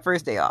 Yesterday was my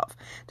first day off.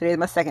 Today is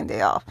my second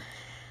day off.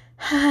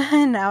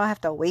 And now I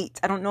have to wait.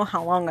 I don't know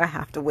how long I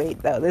have to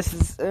wait though. This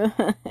is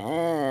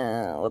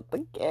what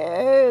the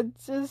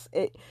kids.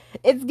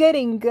 It's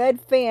getting good,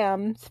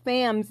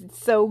 fams.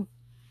 It's so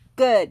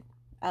good.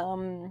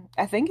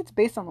 I think it's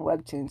based on the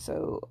webtoon,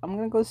 so I'm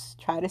gonna go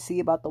try to see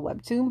about the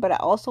webtoon. But I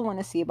also want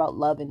to see about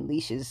Love and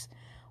Leash's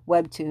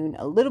webtoon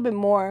a little bit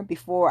more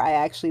before I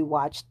actually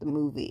watch the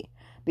movie,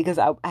 because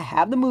I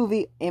have the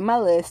movie in my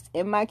list,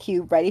 in my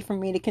queue, ready for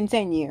me to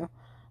continue.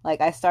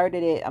 Like, I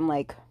started it, I'm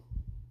like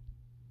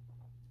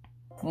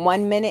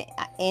 1 minute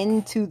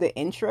into the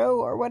intro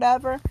or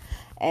whatever,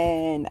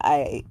 and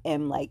I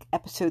am like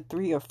episode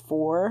 3 or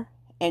 4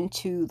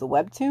 into the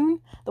webtoon.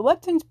 The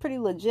webtoon's pretty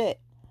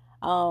legit.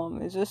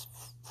 It's just,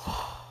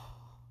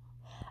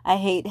 I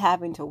hate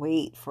having to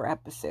wait for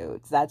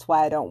episodes. That's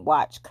why I don't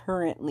watch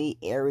currently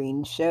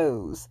airing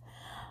shows.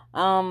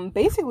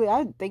 Basically,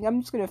 I think I'm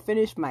just gonna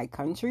finish My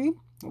Country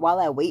while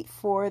I wait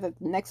for the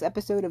next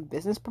episode of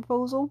Business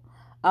Proposal.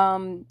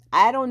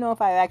 I don't know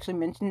if I actually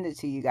mentioned it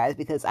to you guys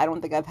because I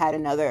don't think I've had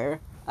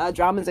another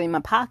Dramas in My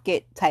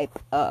Pocket type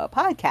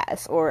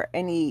podcast or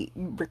any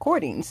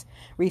recordings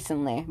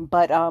recently.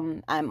 But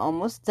I'm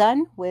almost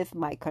done with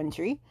My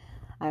Country.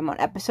 I'm on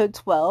episode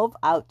 12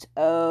 out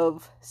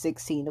of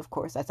 16, of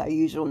course. That's our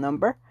usual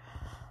number.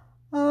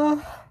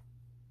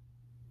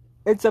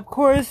 It's, of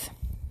course,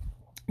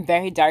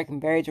 very dark and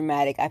very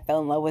dramatic. I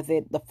fell in love with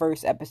it the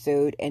first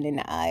episode, and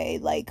then I,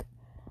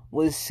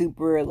 was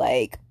super,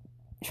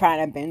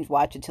 trying to binge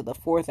watch it till the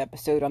 4th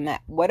episode on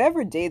that,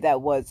 whatever day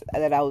that was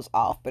that I was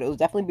off, but it was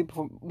definitely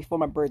before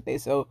my birthday,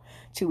 so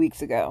 2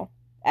 weeks ago,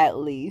 at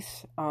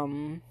least.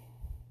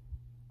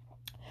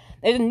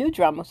 There's a new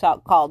drama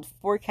called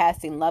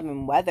Forecasting Love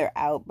and Weather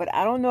out, but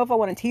I don't know if I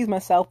want to tease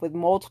myself with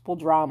multiple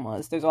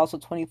dramas. There's also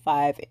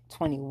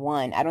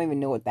 25-21. I don't even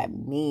know what that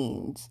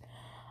means.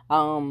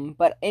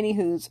 But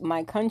anywho's,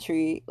 My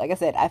Country, like I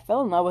said, I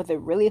fell in love with it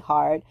really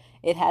hard.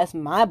 It has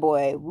my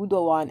boy, Woo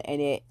Do-won, in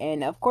it.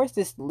 And of course,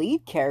 this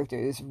lead character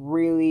is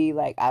really,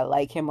 I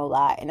like him a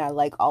lot. And I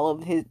like all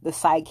of the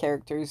side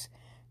characters,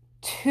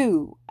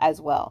 too, as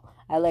well.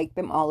 I like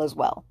them all as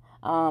well.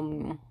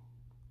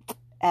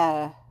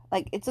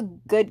 It's a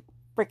good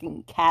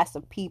freaking cast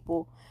of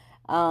people.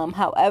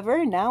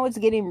 However, now it's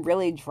getting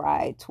really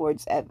dry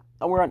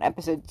we're on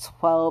episode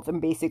 12,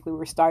 and basically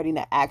we're starting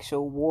the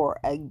actual war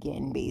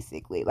again,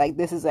 basically.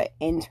 This is an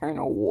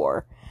internal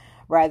war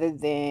rather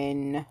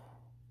than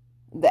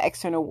the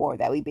external war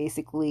that we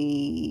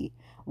basically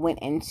went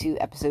into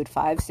episode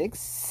 5, 6,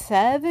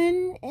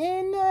 7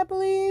 in, I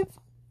believe.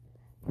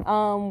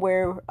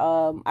 Where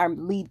our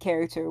lead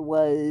character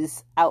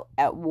was out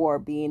at war,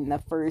 being the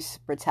 1st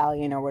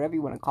Battalion, or whatever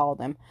you want to call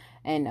them,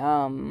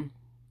 and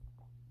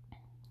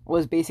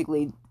was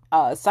basically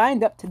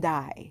signed up to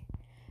die.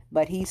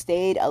 But he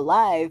stayed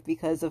alive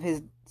because of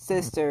his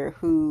sister,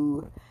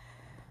 who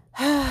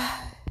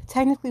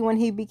technically when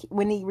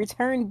he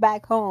returned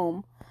back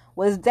home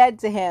was dead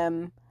to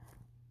him,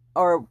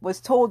 or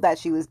was told that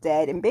she was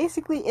dead, and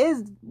basically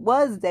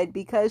was dead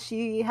because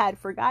she had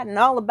forgotten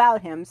all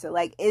about him. So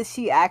is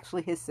she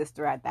actually his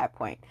sister at that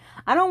point?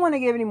 I don't want to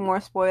give any more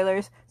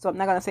spoilers, so I'm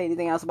not going to say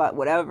anything else about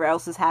whatever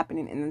else is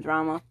happening in the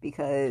drama,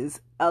 because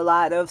a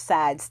lot of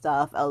sad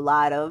stuff, a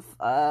lot of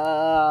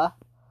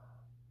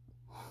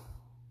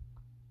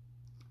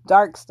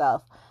dark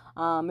stuff.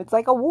 It's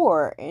like a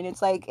war, and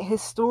it's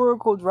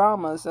historical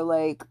drama, so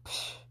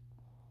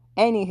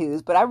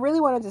anywho's, but I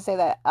really wanted to say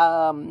that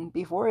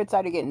before it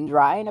started getting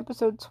dry in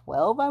episode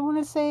 12, I want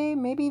to say,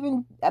 maybe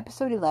even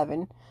episode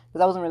 11,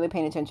 because I wasn't really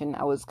paying attention.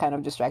 I was kind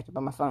of distracted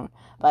by my phone.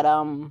 But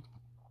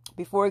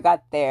before it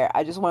got there,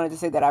 I just wanted to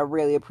say that I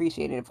really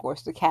appreciated, of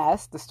course, the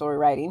cast, the story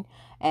writing,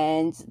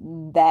 and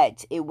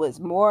that it was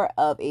more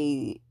of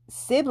a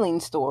sibling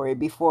story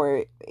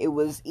before it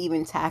was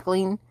even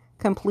tackling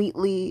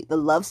completely the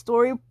love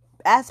story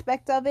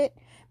aspect of it,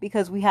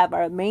 because we have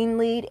our main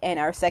lead and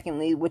our second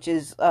lead, which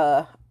is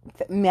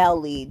male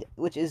lead,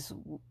 which is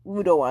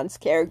Woo Do-won's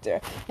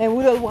character. And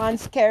Woo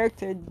Do-won's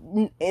character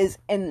is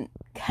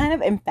kind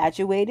of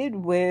infatuated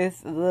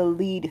with the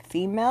lead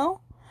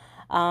female.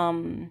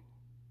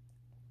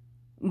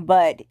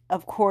 But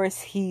of course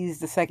he's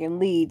the second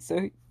lead,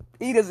 so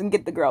he doesn't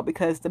get the girl,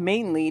 because the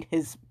main lead,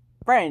 his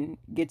friend,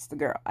 gets the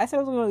girl. I said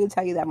I wasn't going to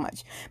tell you that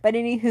much. But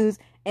anywho's,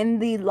 in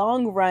the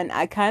long run,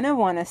 I kind of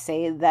want to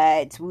say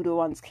that Woo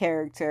Do-won's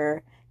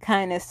character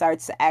kind of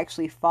starts to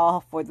actually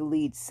fall for the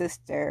lead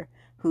sister,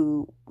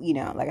 who,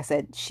 like I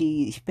said,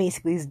 she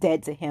basically is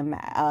dead to him,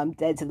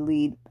 dead to the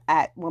lead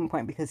at one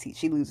point, because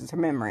she loses her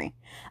memory.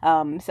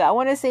 So I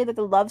want to say that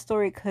the love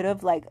story could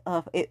have,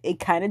 it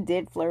kind of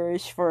did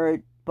flourish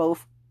for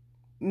both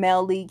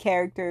male lead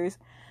characters,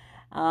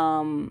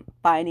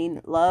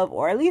 finding love,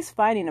 or at least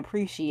finding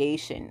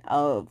appreciation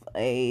of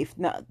a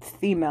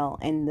female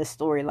in the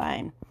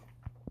storyline.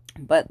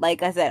 But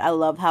like I said, I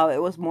love how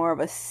it was more of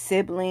a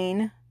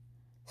sibling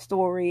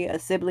story, a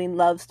sibling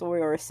love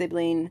story, or a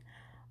sibling,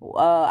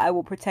 I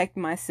will protect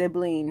my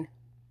sibling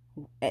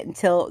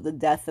until the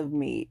death of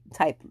me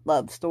type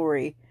love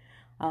story,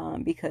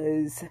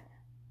 because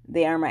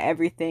they are my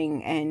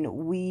everything, and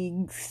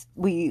we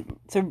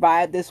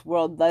survived this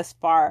world thus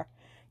far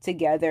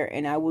together,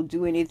 and I will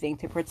do anything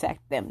to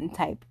protect them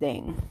type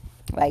thing.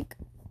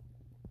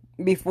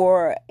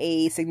 Before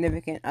a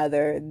significant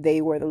other,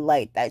 they were the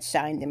light that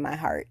shined in my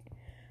heart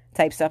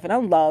type stuff, and I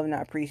love and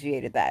I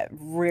appreciated that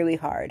really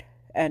hard.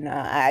 And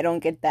I don't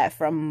get that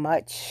from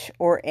much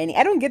or any.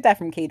 I don't get that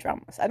from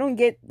K-dramas. I don't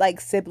get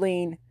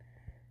sibling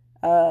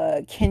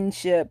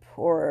kinship,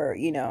 or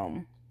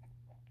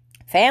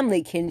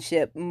family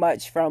kinship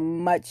much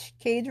from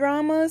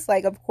K-dramas.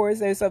 Of course,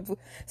 there's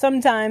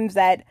sometimes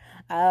that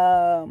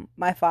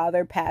my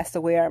father passed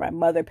away or my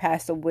mother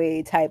passed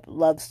away type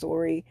love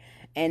story,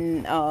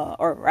 and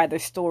or rather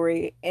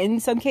story in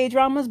some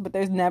K-dramas, but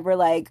there's never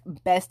like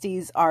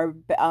besties are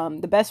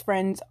the best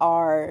friends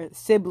are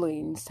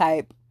siblings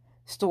type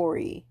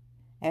story.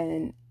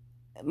 And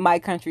My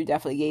Country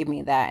definitely gave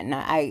me that, and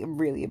I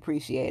really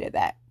appreciated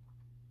that.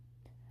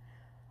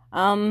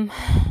 Um,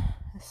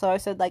 so I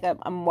said, like,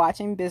 I'm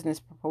watching Business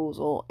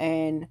Proposal,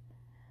 and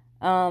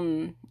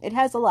it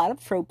has a lot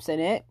of tropes in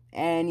it,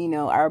 and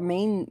our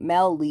main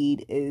male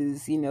lead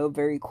is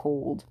very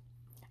cold.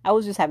 I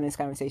was just having this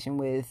conversation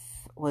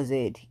with, was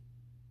it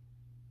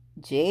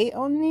Jay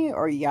Onni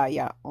or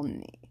Yaya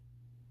Onni?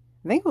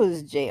 I think it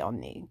was Jay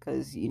Onni,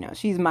 because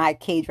she's my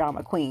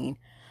K-drama queen.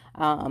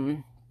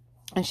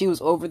 And she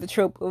was over the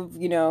trope of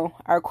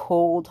our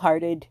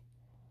cold-hearted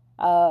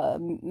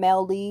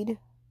male lead,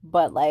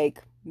 but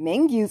like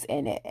Mingyu's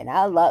in it, and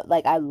I love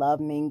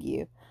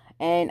Mingyu,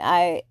 and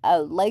I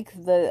like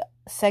the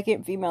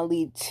second female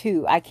lead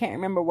too. I can't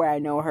remember where I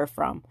know her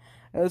from.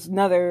 It was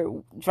another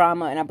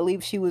drama, and I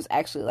believe she was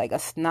actually like a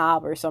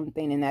snob or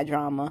something in that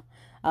drama.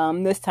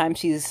 This time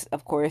she's,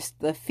 of course,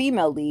 the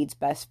female lead's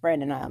best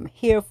friend, and I'm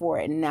here for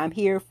it. And I'm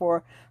here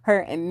for her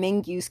and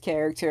Mingyu's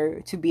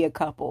character to be a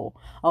couple.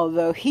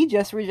 Although he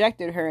just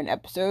rejected her in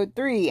episode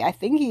 3. I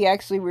think he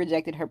actually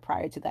rejected her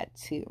prior to that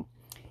too.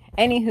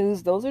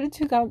 Anywho's, those are the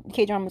two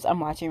K-dramas I'm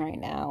watching right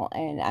now,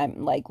 and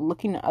I'm like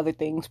looking at other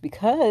things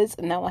because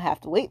now I have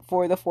to wait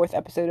for the 4th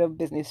episode of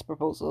Business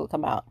Proposal to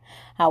come out.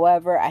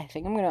 However, I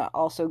think I'm gonna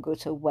also go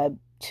to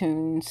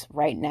Webtoons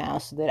right now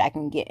so that I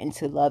can get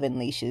into Love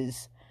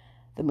Unleashes,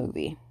 the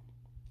movie.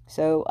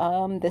 So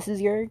this is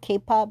your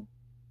K-pop.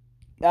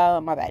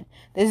 My bad.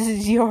 This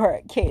is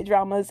your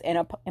K-dramas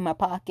in my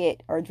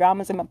pocket, or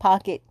dramas in my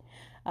pocket.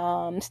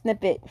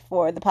 Snippet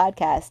for the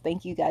podcast.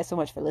 Thank you guys so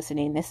much for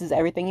listening. This is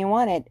everything you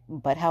wanted,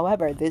 but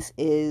however, this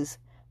is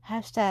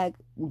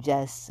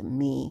 #just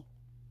me.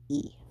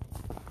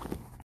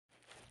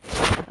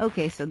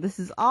 Okay, so this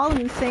is all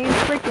in the same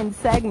freaking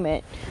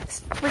segment,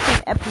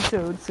 freaking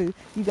episode, so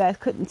you guys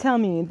couldn't tell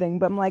me anything,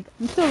 but I'm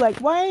still like,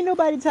 why ain't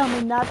nobody tell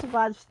me not to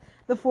watch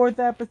the 4th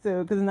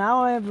episode, because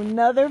now I have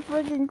another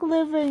freaking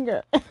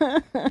cliffhanger.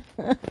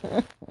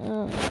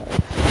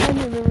 I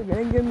knew they were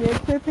going to give me a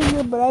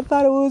cliffhanger, but I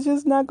thought it was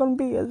just not going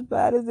to be as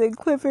bad as a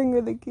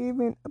cliffhanger they gave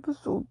me in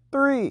episode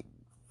 3.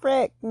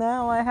 Frick,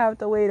 now I have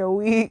to wait a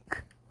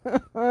week.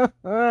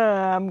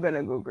 I'm going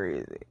to go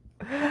crazy.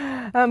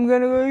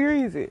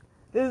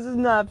 This is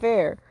not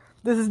fair.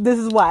 This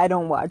is why I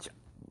don't watch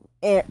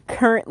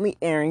currently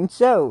airing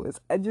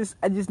shows. I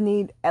just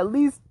need, at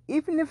least,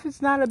 even if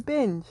it's not a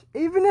binge,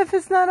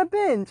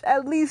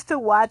 at least to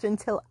watch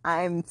until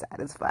I'm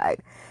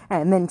satisfied,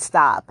 and then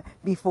stop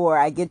before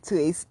I get to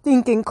a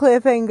stinking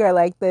cliffhanger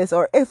like this.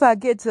 Or if I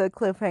get to a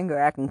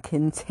cliffhanger, I can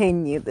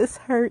continue. This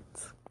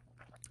hurts.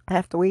 I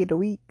have to wait a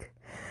week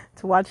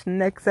to watch the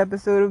next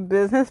episode of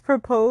Business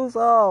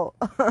Proposal.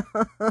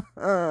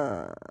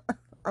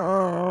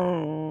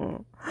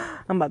 Oh,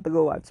 I'm about to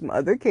go watch some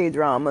other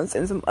K-dramas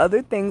and some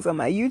other things on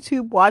my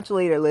YouTube watch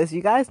later list.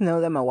 You guys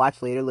know that my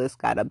watch later list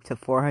got up to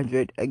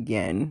 400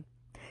 again.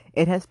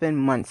 It has been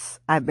months.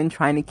 I've been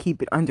trying to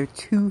keep it under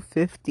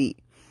 250,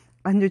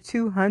 under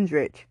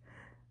 200,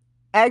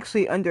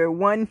 actually under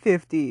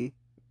 150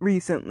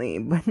 recently,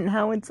 but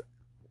now it's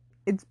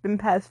been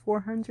past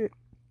 400.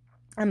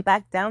 I'm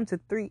back down to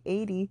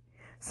 380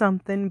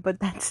 something, but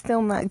that's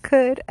still not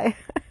good.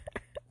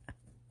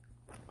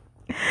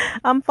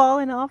 I'm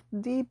falling off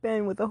the deep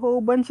end with a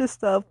whole bunch of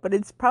stuff, but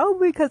it's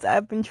probably because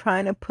I've been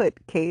trying to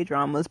put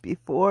K-dramas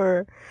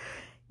before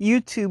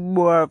YouTube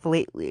more of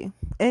lately.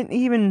 And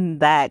even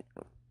that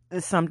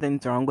is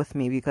something's wrong with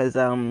me, because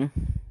I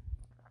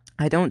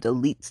don't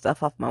delete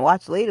stuff off my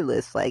watch later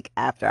list like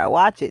after I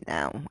watch it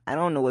now. I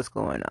don't know what's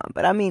going on,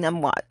 but I mean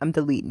I'm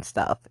deleting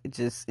stuff. It's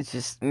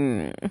just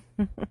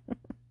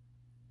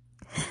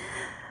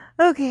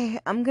Okay,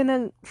 I'm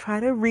gonna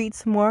try to read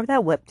some more of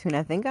that webtoon.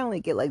 I think I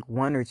only get like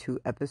 1 or 2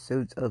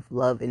 episodes of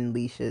Love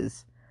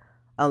Unleashes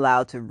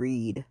allowed to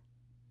read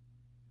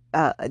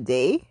a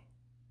day.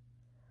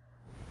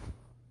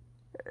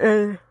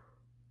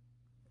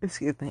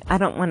 Excuse me. I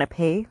don't want to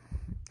pay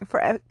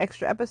for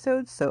extra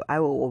episodes, so I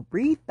will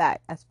read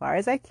that as far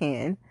as I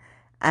can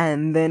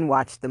and then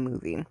watch the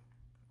movie.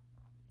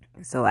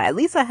 So at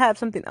least I have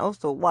something else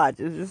to watch.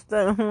 It's just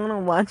I don't want to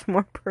watch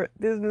more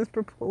Business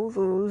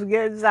Proposals.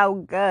 Get so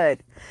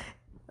good.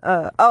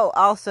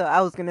 Also,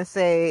 I was gonna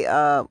say,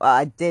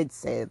 I did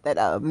say that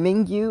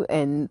Mingyu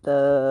and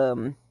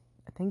the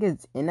I think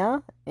it's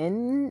Inna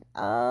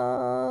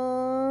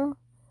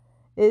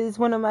is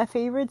one of my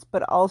favorites,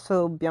 but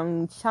also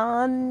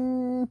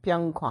Byungchan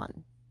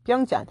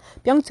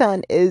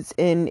is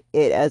in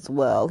it as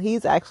well.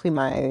 He's actually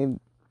my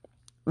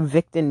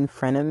victim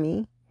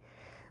frenemy.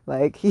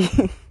 Like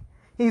he's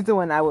the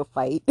one I would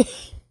fight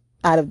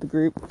out of the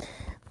group.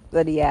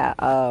 But yeah,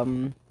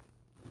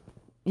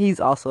 he's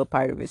also a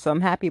part of it. So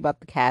I'm happy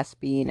about the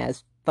cast being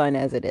as fun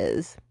as it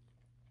is.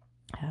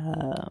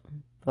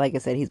 Like I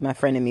said, he's my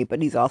frenemy,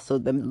 but he's also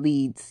the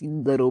lead's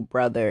little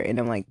brother, and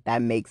I'm like,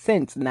 that makes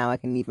sense. Now I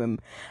can even,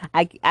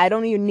 I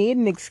don't even need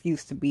an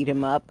excuse to beat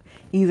him up.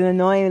 He's an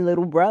annoying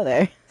little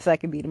brother, so I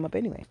can beat him up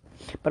anyway.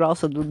 But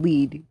also the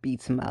lead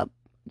beats him up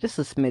just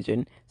a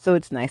smidgen, so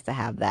it's nice to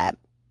have that,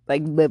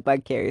 like, live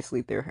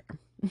vicariously through her.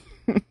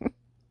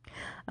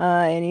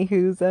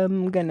 Anywho's,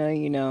 I'm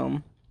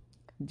gonna,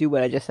 do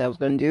what I just said I was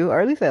gonna do,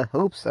 or at least I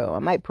hope so. I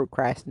might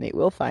procrastinate.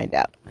 We'll find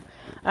out.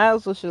 I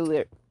also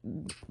should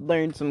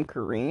learn some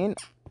Korean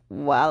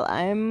while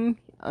I'm,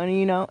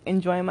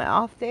 enjoying my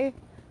off day.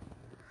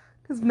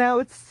 Because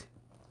now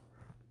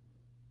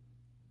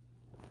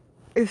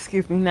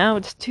now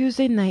it's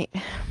Tuesday night,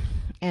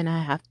 and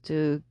I have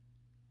to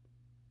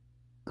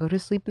go to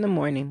sleep in the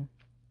morning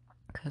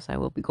because I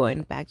will be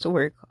going back to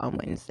work on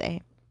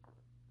Wednesday.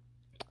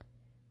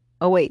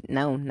 Oh wait,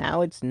 no,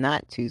 now it's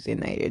not Tuesday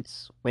night,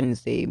 it's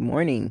Wednesday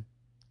morning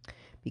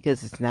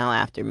because it's now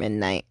after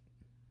midnight.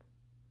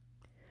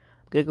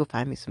 I'm gonna go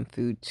find me some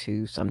food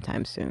too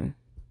sometime soon,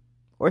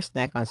 or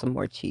snack on some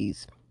more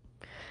cheese.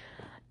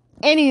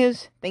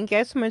 Anyways, thank you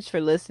guys so much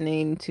for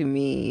listening to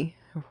me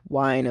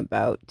whine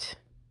about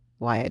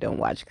why I don't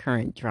watch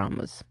current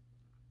dramas.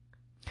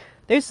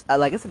 There's,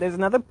 like I said, there's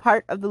another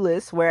part of the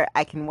list where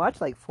I can watch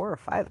like 4 or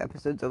 5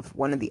 episodes of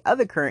one of the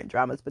other current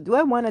dramas. But do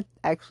I want to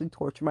actually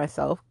torture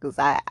myself? Because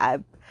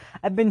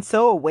I've been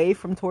so away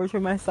from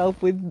torturing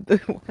myself with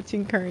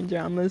watching current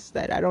dramas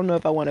that I don't know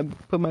if I want to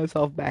put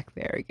myself back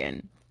there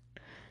again.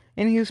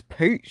 And here's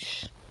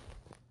peace.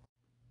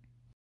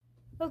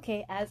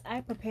 Okay, as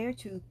I prepare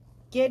to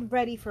get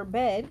ready for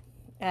bed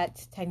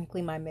at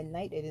technically my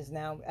midnight, it is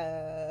now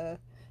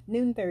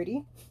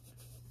 12:30.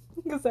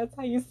 Because that's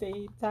how you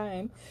say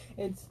time.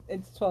 It's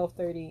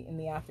 12:30 in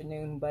the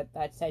afternoon, but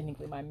that's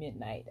technically my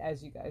midnight,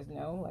 as you guys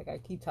know. Like I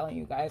keep telling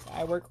you guys,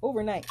 I work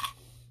overnight.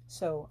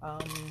 So,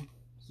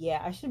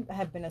 yeah, I should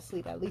have been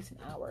asleep at least an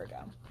hour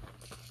ago.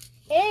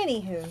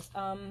 Anywho,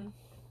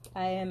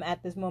 I am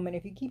at this moment,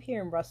 if you keep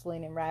hearing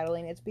rustling and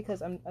rattling, it's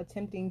because I'm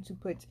attempting to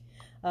put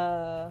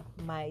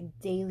my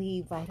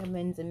daily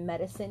vitamins and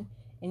medicine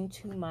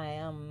into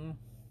my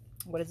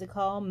what is it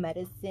called?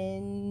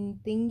 Medicine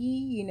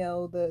thingy,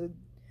 the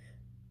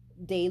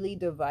daily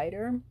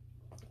divider,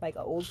 like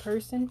an old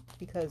person,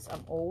 because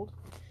I'm old.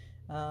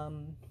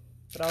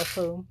 But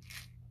also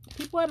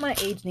people at my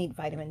age need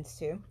vitamins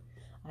too.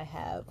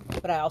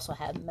 But I also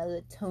have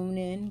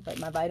melatonin, but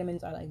my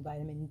vitamins are like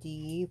vitamin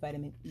D,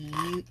 vitamin E,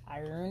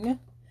 iron.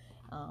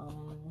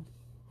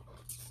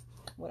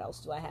 What else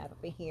do I have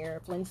up in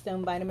here?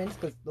 Flintstone vitamins,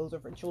 because those are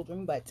for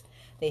children, but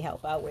they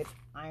help out with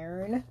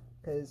iron,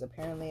 because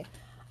apparently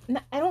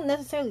I don't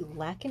necessarily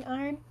lack in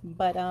iron,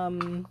 but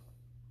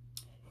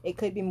it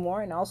could be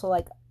more. And also,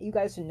 like, you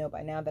guys should know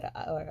by now that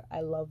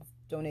I love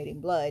donating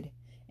blood.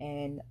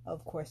 And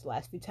of course, the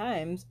last few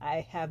times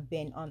I have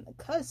been on the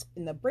cusp,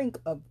 in the brink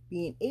of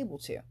being able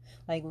to.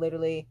 Like,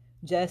 literally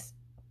just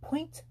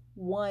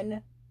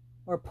 0.1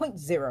 or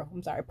 0.0,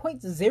 I'm sorry,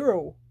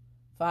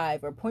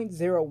 0.05 or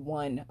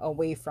 0.01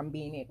 away from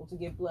being able to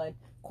give blood,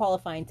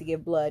 qualifying to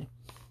give blood,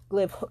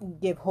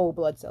 give whole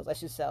blood cells, I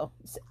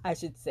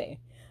should say.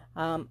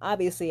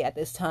 Obviously at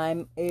this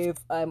time, if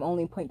I'm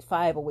only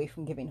 0.5 away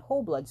from giving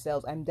whole blood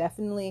cells, I'm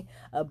definitely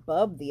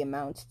above the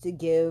amount to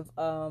give,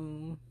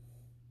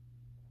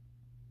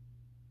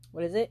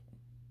 what is it?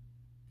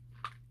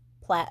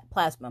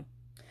 Plasma.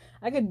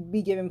 I could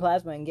be giving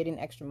plasma and getting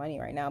extra money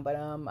right now, but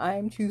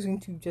I'm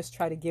choosing to just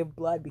try to give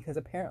blood because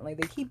apparently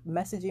they keep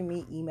messaging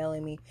me,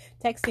 emailing me,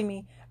 texting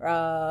me,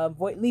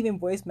 leaving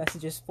voice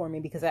messages for me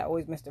because I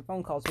always miss their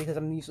phone calls because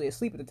I'm usually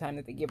asleep at the time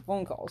that they give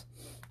phone calls.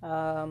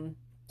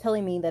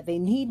 Telling me that they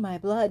need my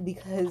blood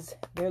because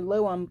they're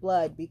low on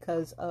blood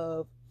because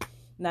of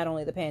not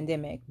only the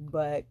pandemic,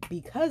 but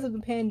because of the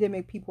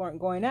pandemic, people aren't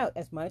going out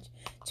as much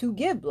to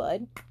give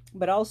blood,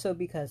 but also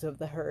because of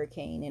the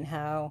hurricane and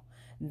how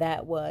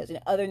that was, and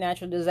other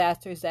natural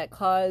disasters that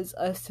cause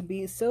us to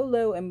be so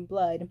low in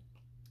blood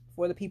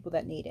for the people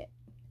that need it.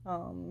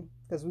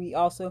 Because we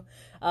also,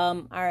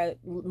 our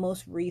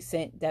most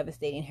recent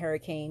devastating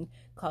hurricane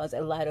caused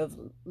a lot of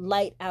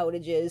light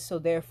outages, so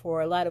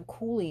therefore a lot of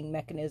cooling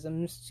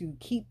mechanisms to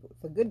keep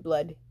the good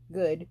blood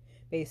good,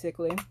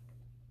 basically,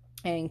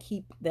 and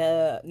keep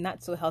the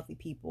not so healthy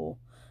people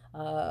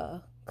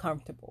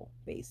comfortable,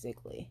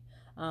 basically.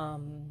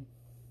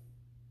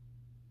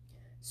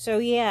 So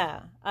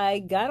yeah, I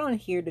got on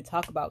here to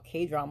talk about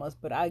K-dramas,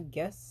 but I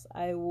guess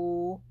I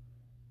will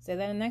say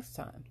that next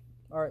time.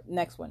 Or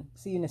next one.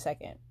 See you in a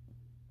second.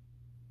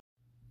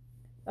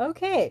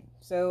 Okay,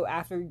 so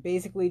after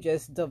basically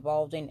just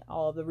divulging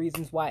all of the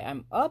reasons why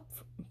I'm up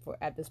for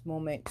at this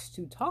moment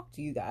to talk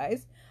to you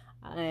guys,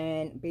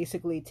 and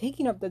basically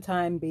taking up the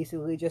time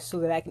basically just so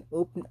that I can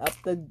open up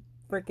the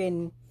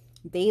freaking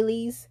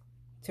dailies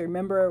to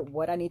remember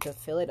what I need to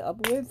fill it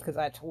up with, because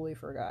I totally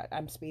forgot.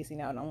 I'm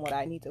spacing out on what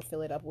I need to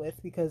fill it up with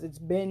because it's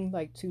been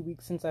like 2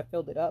 weeks since I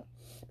filled it up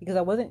because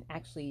I wasn't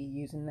actually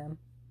using them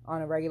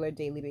on a regular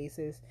daily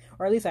basis,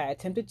 or at least I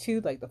attempted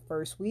to, like the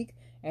first week,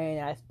 and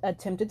I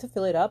attempted to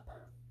fill it up,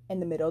 in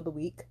the middle of the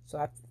week, so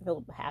I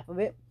filled half of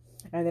it,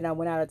 and then I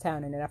went out of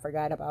town, and then I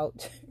forgot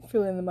about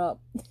filling them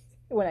up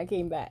when I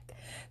came back.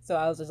 So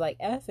I was just like,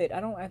 F it, I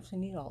don't actually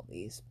need all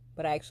these,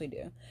 but I actually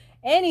do.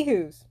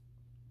 Anywho's,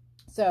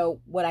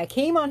 so what I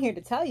came on here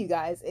to tell you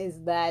guys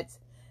is that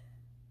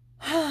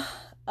I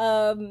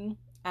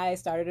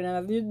started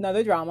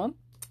another drama,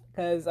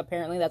 because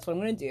apparently that's what I'm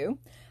gonna do.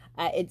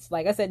 It's,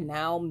 like I said,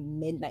 now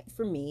midnight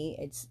for me.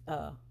 It's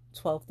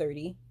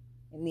 12:30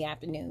 in the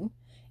afternoon,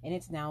 and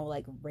it's now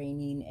like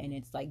raining, and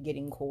it's like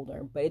getting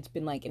colder, but it's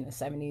been like in the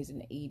 70s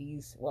and the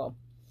 80s. Well,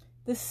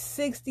 the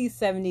 60s,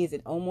 70s,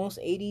 and almost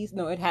 80s.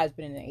 No, it has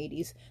been in the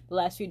 80s the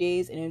last few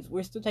days, and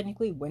we're still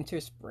technically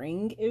winter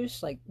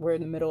spring-ish. Like, we're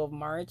in the middle of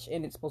March,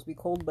 and it's supposed to be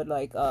cold, but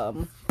like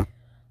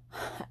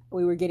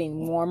we were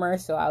getting warmer,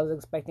 so I was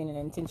expecting and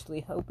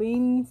intentionally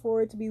hoping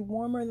for it to be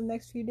warmer the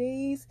next few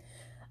days,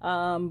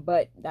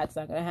 but that's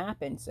not gonna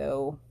happen.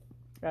 So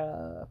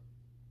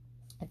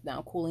it's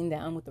now cooling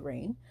down with the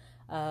rain.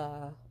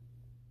 I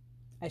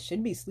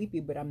should be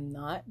sleepy, but I'm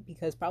not,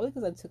 probably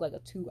because I took like a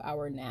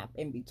 2-hour nap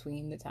in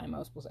between the time I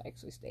was supposed to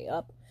actually stay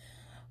up.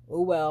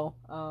 Oh well.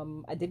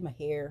 I did my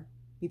hair.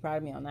 Be proud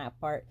of me on that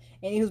part.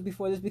 And it was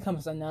before this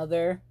becomes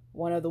another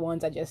one of the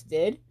ones I just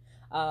did.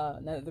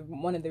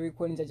 One of the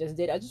recordings I just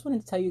did. I just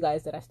wanted to tell you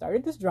guys that I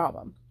started this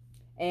drama,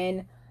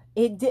 and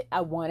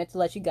I wanted to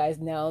let you guys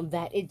know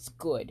that it's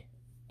good,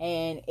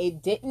 and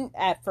it didn't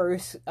at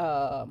first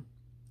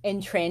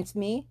entrance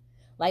me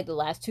like the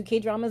last two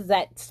K-dramas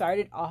that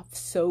started off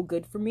so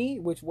good for me,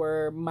 which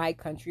were My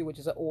Country, which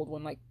is an old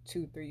one, like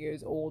 2-3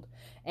 years old,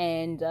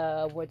 and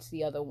what's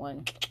the other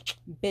one?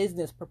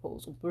 Business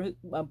Proposal.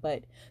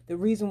 But the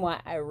reason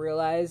why I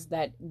realized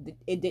that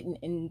it didn't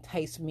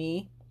entice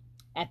me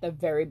at the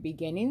very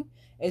beginning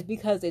is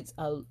because it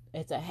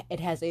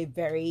has a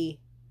very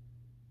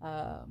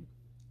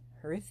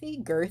girthy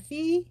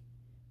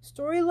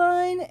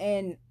storyline,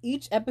 and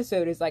each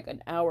episode is like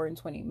an hour and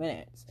 20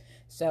 minutes.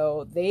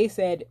 So they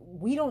said,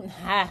 we don't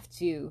have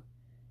to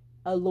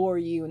allure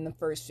you in the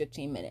first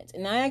 15 minutes.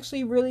 And I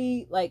actually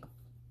really,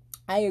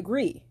 I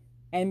agree.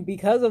 And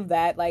because of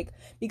that,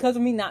 because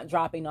of me not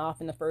dropping off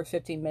in the first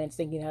 15 minutes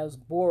thinking I was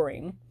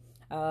boring,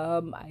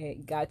 I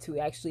got to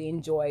actually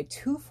enjoy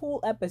 2 full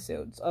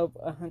episodes of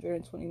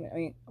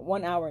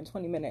 1 hour and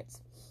 20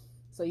 minutes.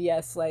 So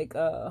yes,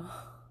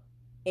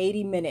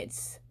 80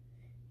 minutes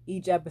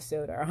each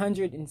episode, or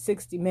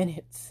 160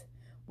 minutes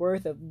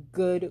worth of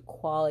good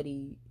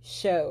quality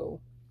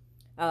show.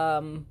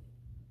 And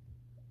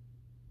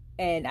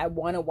I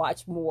want to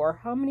watch more.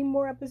 How many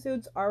more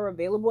episodes are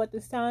available at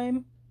this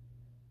time?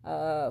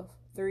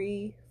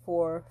 3,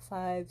 4,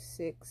 5,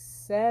 6,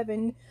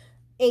 7,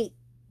 8.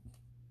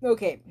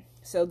 Okay,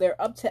 so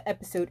they're up to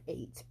episode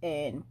 8,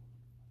 and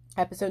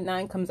episode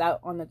 9 comes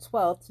out on the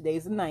 12th.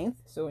 Today's the 9th,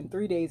 so in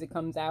 3 days it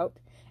comes out,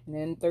 and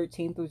then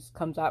 13th which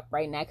comes out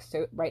right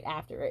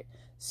after it.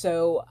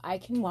 So I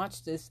can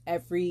watch this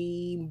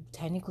every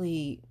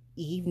technically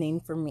evening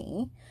for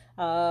me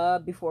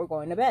before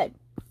going to bed.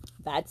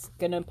 That's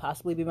gonna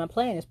possibly be my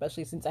plan,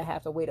 especially since I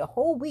have to wait a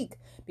whole week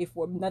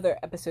before another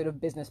episode of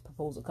Business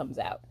Proposal comes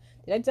out.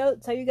 Did I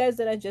tell you guys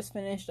that I just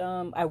finished?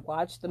 I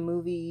watched the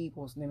movie.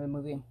 What was the name of the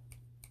movie?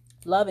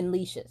 Love and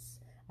Leashes.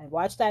 I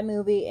watched that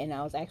movie, and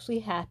I was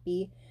actually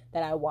happy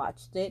that I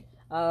watched it.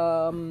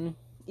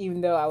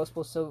 Even though I was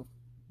supposed to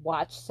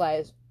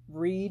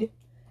watch/read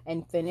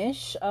and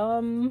finish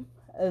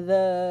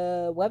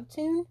the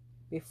webtoon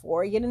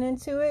before getting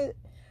into it.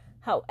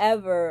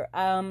 However,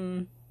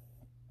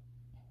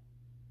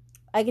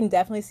 I can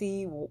definitely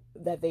see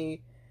that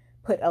they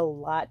put a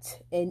lot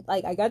in.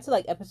 I got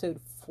to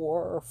episode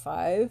 4 or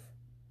 5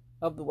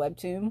 of the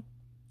webtoon,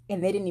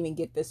 and they didn't even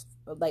get this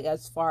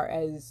as far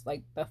as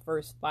the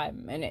first 5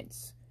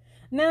 minutes.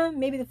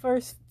 Maybe the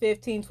first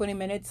 15-20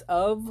 minutes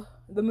of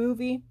the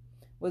movie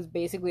was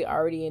basically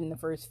already in the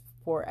first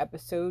 4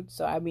 episodes.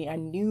 So I mean, I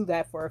knew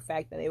that for a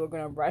fact that they were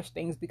going to rush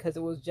things because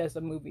it was just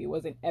a movie. It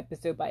wasn't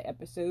episode by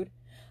episode.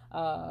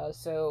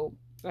 So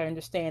I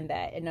understand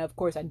that. And of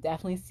course, I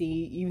definitely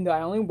see, even though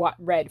I only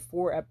read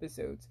 4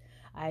 episodes,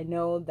 I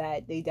know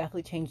that they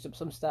definitely changed up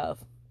some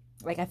stuff.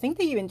 I think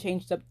they even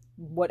changed up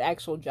what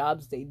actual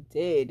jobs they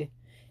did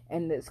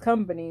in this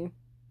company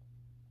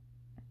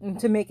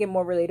to make it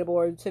more relatable,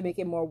 or to make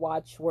it more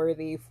watch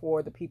worthy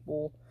for the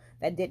people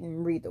that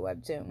didn't read the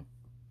webtoon.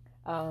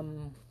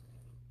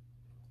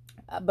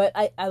 But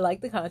I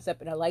liked the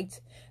concept, and I liked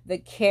the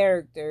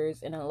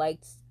characters, and I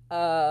liked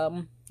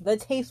the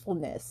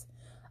tastefulness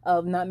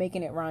of not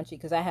making it raunchy,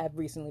 because I have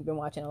recently been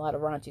watching a lot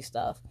of raunchy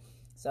stuff.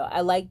 So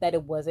I like that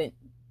it wasn't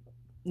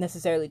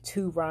necessarily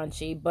too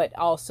raunchy, but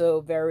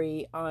also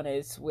very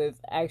honest with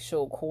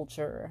actual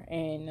culture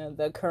and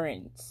the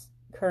current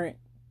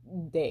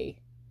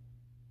day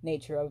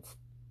nature of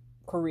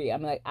Korea.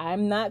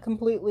 I'm not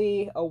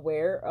completely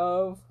aware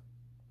of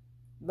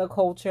the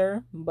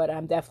culture, but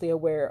I'm definitely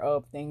aware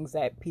of things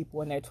that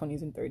people in their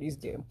 20s and 30s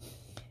do.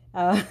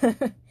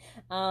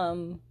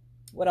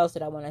 What else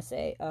did I want to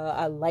say?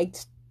 I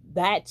liked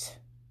that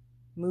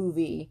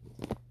movie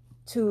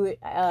too.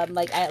 I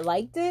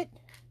liked it.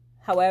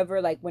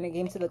 However, like when it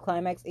came to the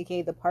climax,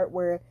 aka the part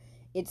where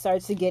it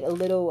starts to get a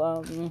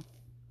little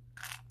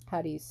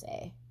how do you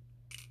say,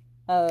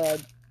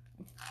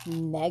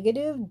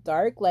 negative,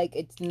 dark, like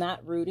it's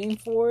not rooting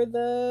for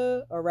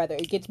the, or rather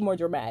it gets more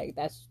dramatic,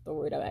 that's the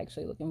word I'm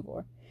actually looking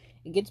for.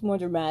 It gets more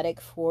dramatic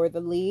for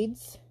the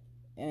leads,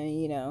 and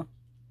you know,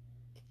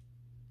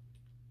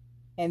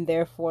 and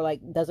therefore like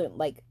doesn't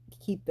like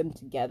keep them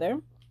together,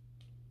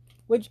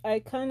 which I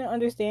kind of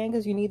understand,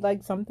 because you need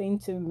like something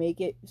to make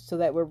it so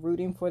that we're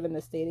rooting for them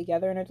to stay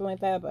together and everything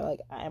like that. But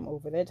like I'm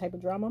over that type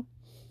of drama,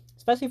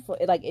 especially for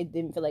like it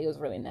didn't feel like it was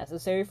really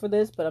necessary for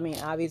this. But I mean,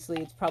 obviously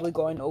it's probably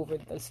going over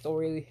the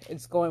story,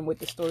 it's going with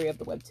the story of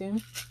the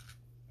webtoon.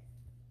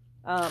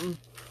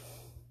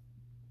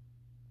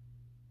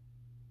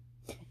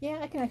 Yeah,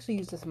 I can actually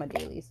use this in my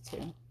dailies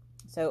too.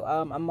 So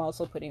I'm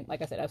also putting,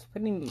 like I said, I was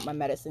putting my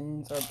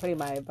medicines or putting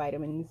my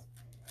vitamins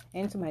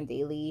into my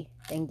daily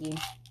thingy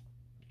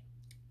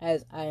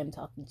as I am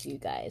talking to you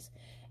guys.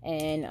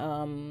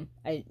 And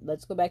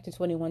let's go back to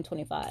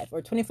 21-25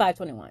 or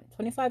 25-21.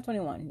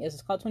 25-21. Yes,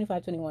 it's called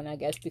 25-21, I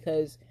guess,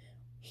 because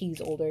he's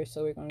older,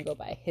 so we're gonna go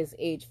by his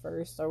age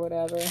first or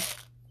whatever.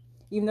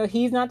 Even though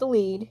he's not the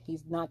lead,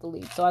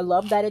 So I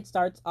love that it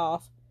starts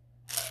off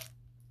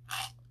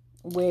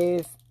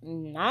with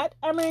not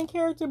our main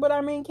character, but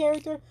our main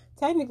character.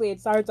 Technically, it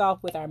starts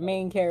off with our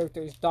main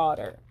character's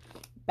daughter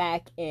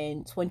back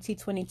in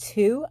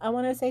 2022. I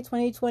want to say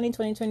 2020,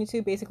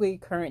 2022, basically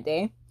current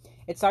day.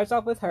 It starts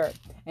off with her,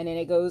 and then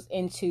it goes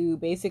into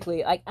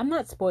basically, like, I'm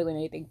not spoiling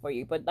anything for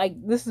you, but like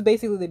this is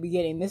basically the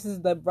beginning. This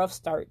is the rough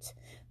start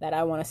that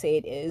I want to say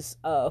it is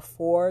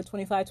for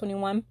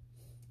 25-21.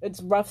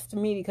 It's rough to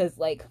me because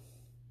like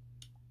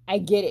I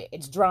get it,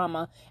 it's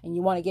drama and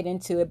you want to get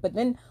into it, but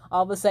then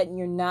all of a sudden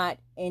you're not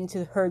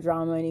into her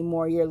drama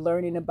anymore. You're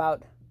learning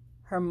about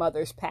her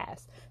mother's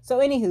past. So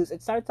anywho's,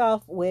 it starts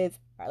off with,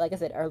 like I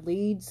said, our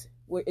leads.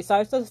 It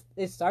starts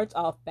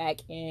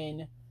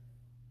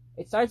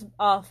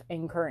off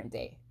in current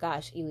day.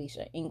 Gosh,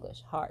 Elisha,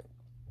 English hard.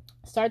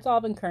 Starts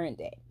off in current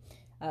day,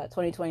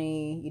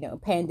 2020, you know,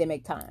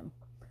 pandemic time,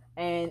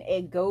 and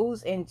it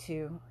goes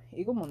into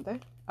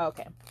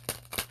okay.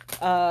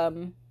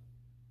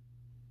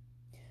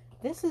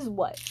 This is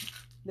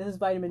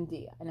vitamin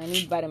D, and I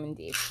need vitamin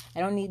D. I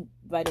don't need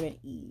vitamin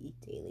E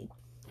daily.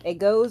 It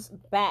goes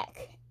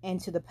back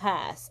into the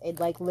past. It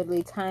like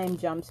literally time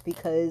jumps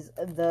because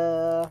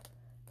the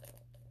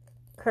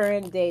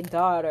current day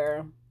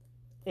daughter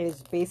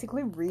is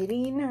basically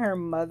reading her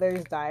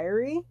mother's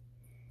diary,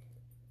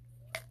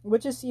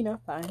 which is, you know,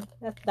 fine.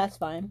 That's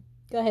fine.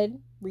 Go ahead,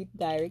 read the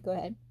diary. Go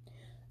ahead.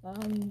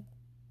 I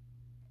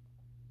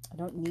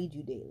don't need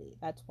you daily.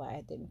 That's why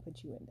I didn't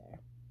put you in there.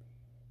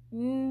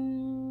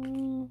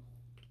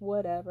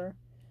 Whatever.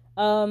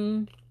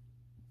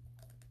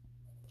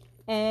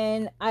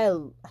 And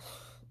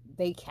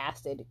they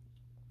casted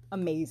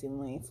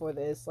amazingly for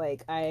this.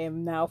 Like, I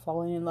am now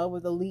falling in love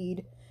with the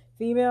lead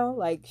female.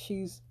 Like,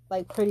 she's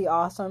like pretty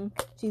awesome.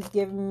 She's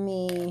giving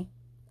me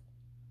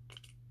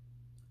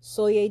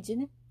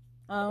Soyejin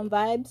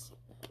vibes.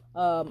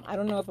 I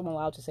don't know if I'm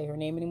allowed to say her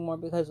name anymore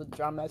because of the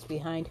drama that's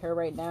behind her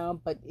right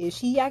now, but is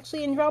she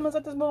actually in dramas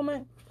at this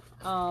moment?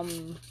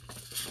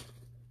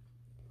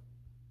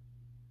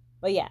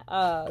 But yeah,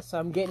 so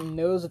I'm getting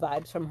those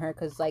vibes from her,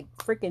 because like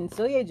freaking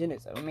Soyejin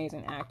is an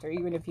amazing actor.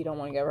 Even if you don't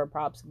want to give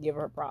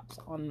her props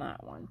on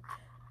that one.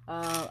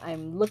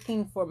 I'm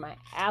looking for my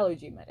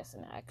allergy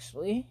medicine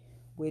actually,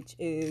 which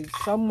is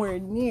somewhere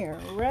near,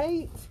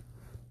 right?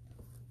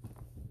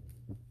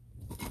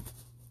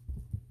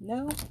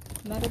 No,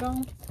 not at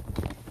all.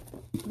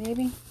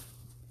 Maybe.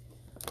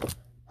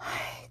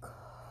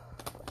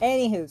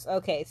 Anywho's,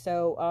 okay,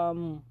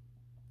 so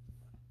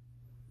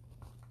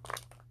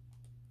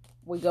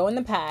we go in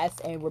the past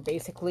and we're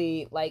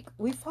basically like,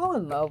 we fall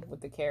in love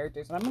with the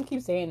characters, and I'm gonna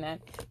keep saying that,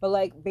 but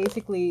like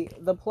basically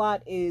the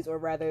plot is, or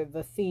rather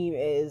the theme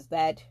is,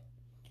 that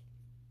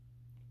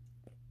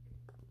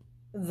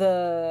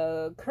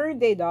the current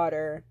day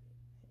daughter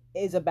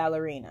is a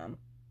ballerina,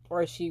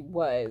 or she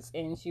was,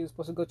 and she was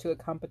supposed to go to a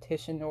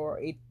competition or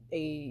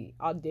a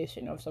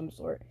audition of some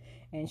sort,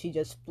 and she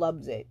just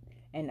flubs it.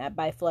 And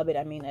by flub it,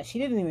 I mean that she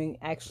didn't even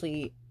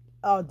actually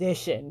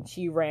audition.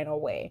 She ran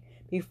away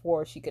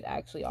before she could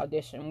actually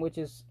audition, which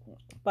is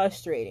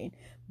frustrating.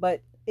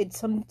 But it's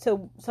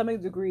to some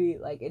degree,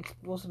 like, it's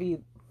supposed to be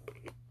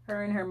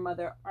her and her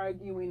mother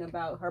arguing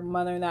about her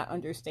mother not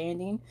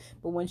understanding.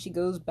 But when she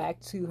goes back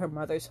to her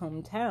mother's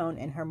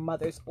hometown and her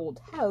mother's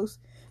old house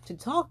to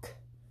talk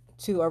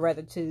to, or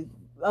rather to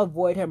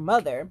avoid her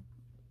mother,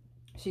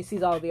 she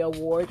sees all the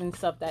awards and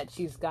stuff that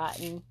she's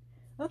gotten.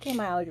 Okay,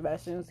 my allergy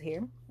medicine is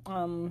here.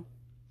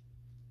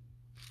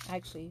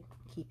 Actually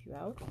keep you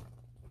out.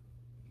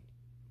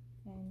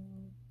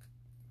 And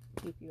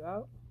keep you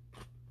out.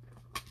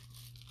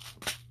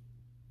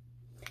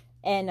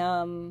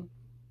 And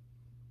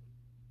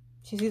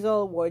she sees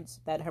all the awards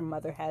that her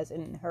mother has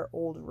in her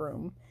old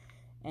room.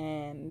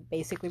 and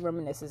basically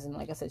reminisces. And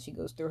like I said, she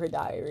goes through her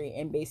diary,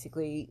 and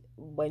basically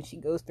when she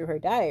goes through her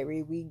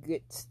diary, we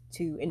get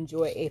to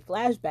enjoy a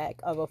flashback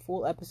of a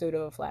full episode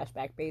of a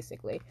flashback,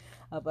 basically,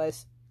 of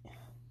us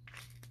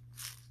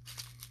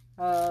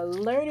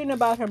learning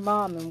about her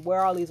mom and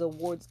where all these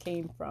awards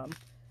came from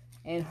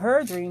and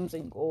her dreams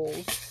and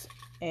goals.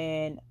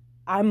 And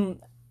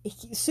I'm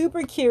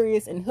super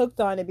curious and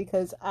hooked on it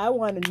because I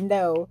want to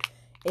know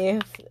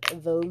if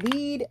the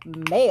lead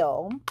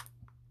male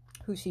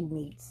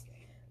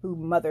who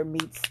mother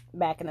meets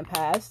back in the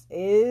past,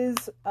 is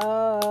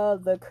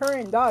the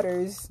current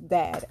daughter's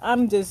dad.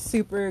 I'm just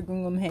super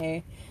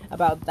gung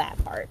about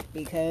that part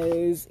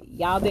because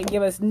y'all didn't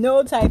give us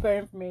no type of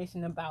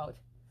information about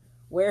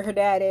where her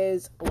dad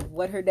is,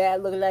 what her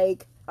dad looked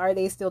like. Are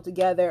they still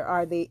together?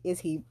 Has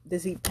he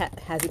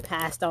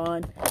passed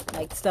on?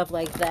 Like, stuff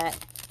like that.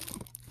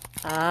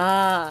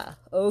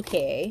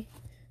 Okay.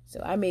 So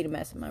I made a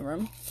mess in my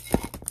room.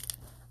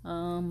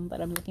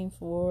 But I'm looking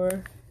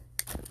for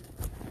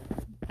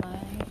my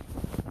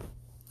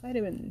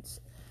vitamins.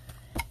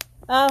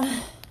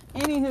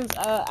 Anywho,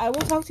 I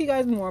will talk to you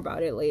guys more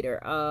about it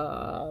later.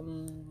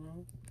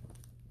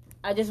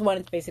 I just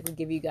wanted to basically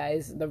give you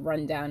guys the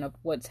rundown of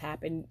what's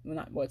happened,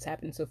 not what's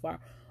happened so far,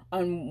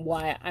 on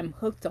why I'm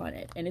hooked on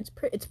it. And it's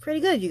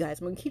pretty good, you guys.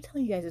 I'm going to keep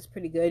telling you guys it's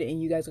pretty good,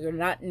 and you guys are going to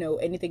not know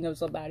anything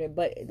else about it.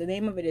 But the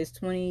name of it is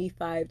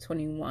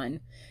 2521,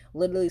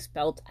 literally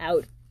spelled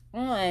out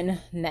on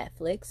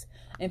Netflix.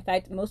 In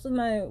fact, most of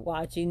my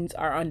watchings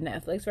are on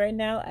Netflix right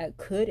now. I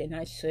could and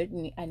I should,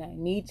 and I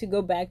need to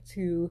go back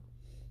to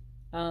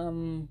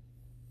Viki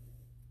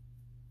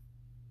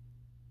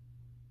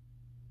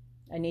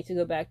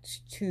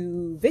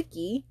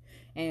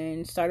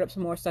and start up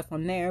some more stuff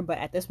on there. But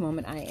at this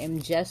moment, I am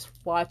just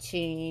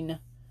watching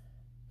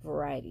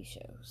variety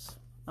shows.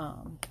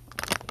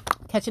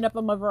 Catching up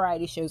on my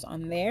variety shows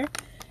on there.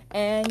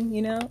 And,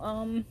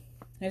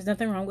 there's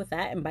nothing wrong with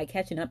that. And by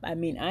catching up, I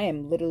mean I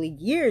am literally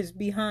years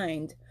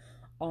behind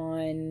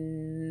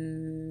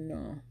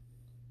on...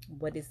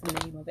 what is the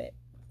name of it?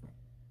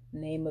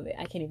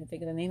 I can't even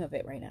think of the name of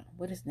it right now.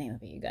 What is the name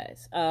of it, you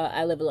guys?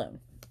 I Live Alone.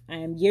 I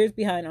am years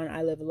behind on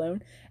I Live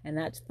Alone, and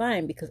that's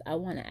fine because I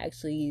want to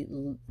actually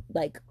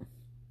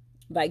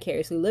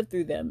vicariously live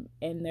through them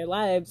and their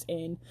lives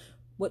and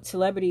what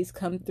celebrities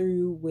come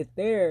through with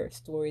their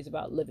stories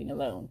about living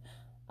alone.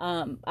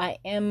 I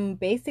am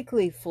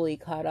basically fully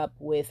caught up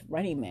with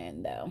Running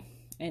Man, though,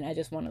 and I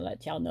just want to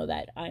let y'all know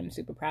that I'm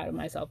super proud of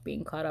myself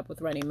being caught up with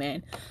Running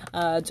Man.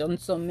 Jung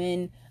So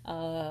Min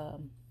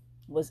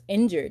was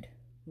injured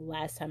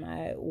last time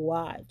I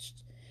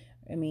watched.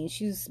 I mean,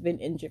 she's been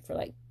injured for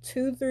like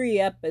 2-3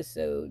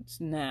 episodes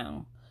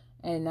now.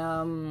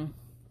 And,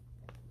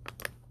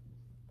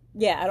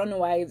 yeah, I don't know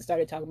why I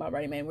started talking about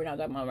Running Man. We're not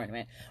talking about Running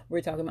Man.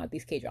 We're talking about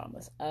these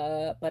K-dramas.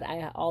 But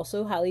I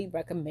also highly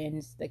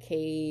recommend the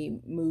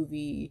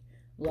K-movie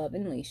Love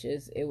and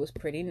Leashes. It was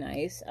pretty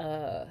nice,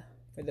 for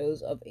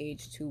those of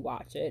age to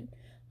watch it.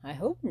 I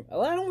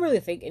don't really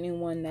think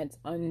anyone that's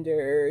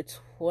under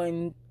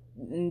 20...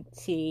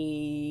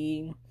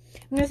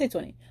 I'm going to say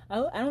 20.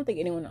 I don't think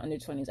anyone under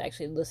 20 is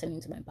actually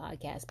listening to my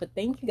podcast. But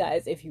thank you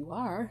guys if you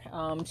are.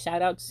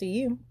 Shout out to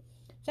you.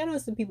 Shout out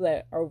to the people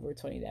that are over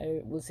 20 that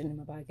are listening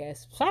to my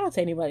podcast. Shout out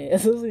to anybody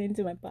that's listening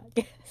to my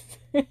podcast.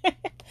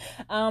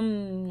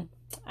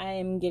 I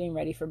am getting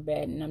ready for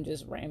bed and I'm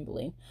just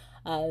rambling.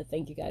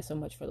 Thank you guys so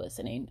much for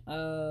listening.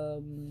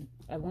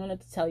 I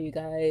wanted to tell you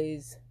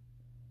guys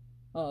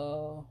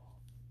to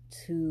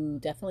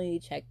definitely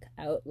check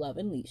out Love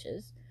and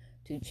Leashes,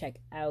 to check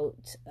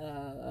out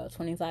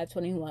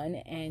 2521,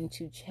 and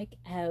to check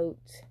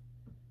out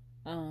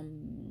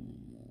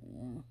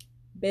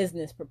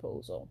Business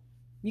Proposal.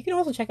 You can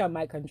also check out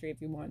My Country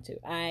if you want to.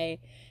 I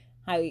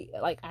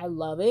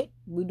love it.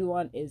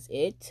 Buduan is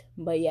it.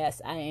 But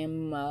yes, I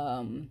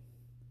am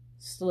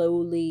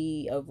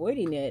slowly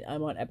avoiding it.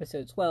 I'm on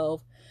episode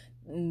 12.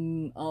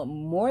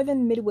 More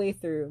than midway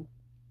through.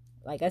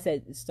 Like I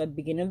said, it's the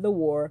beginning of the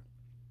war.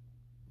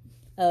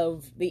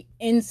 Of the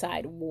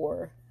inside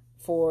war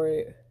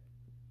for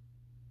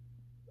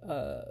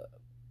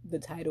the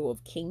title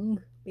of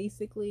king,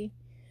 basically.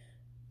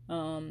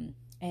 And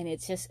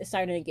it's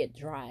starting to get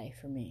dry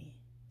for me.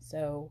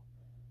 So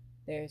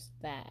there's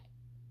that.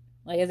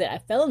 Like I said, I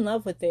fell in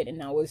love with it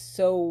and I was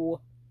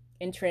so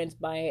entranced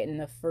by it in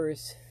the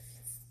first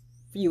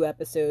few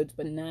episodes,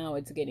 but now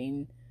it's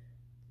getting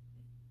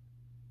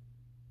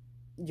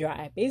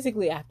dry.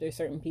 Basically, after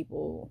certain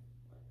people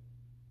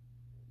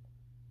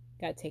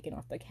got taken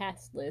off the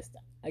cast list.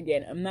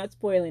 Again, I'm not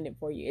spoiling it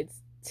for you.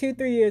 It's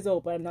 2-3 years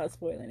old, but I'm not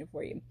spoiling it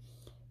for you.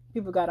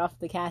 People got off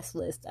the cast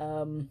list.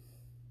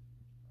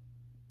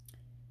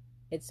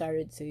 It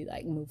started to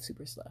move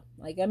super slow.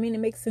 I mean, it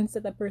makes sense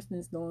that person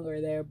is no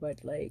longer there,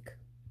 but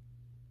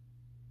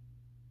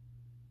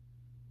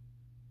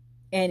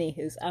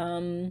anywho's,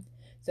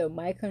 so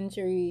My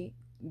Country,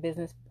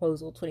 Business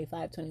Proposal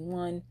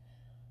 2521,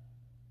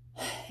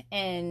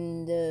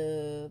 and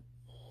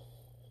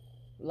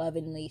Love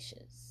and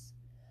Leashes.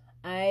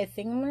 I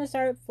think I'm gonna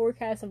start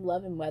Forecast of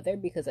Love and Weather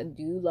because I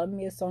do love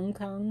me a Song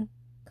Kang.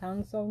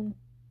 Song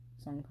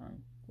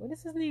Kang. What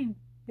is his name?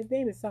 His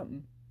name is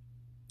something.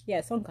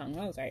 Yeah, Song Kang.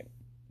 I was right.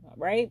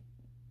 Right?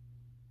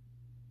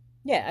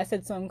 Yeah, I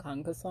said Song Kang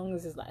because Song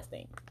is his last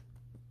name.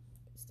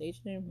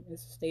 Stage name?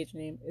 Is a stage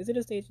name? Is it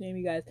a stage name,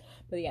 you guys?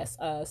 But yes,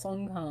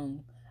 Song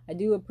Kang. I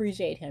do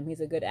appreciate him.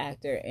 He's a good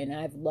actor, and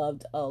I've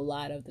loved a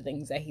lot of the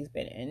things that he's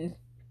been in.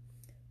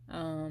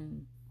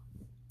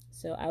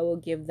 So I will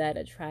give that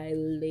a try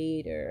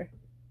later.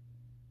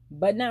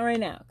 But not right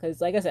now,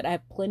 because like I said, I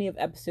have plenty of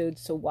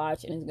episodes to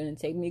watch, and it's going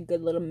to take me a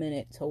good little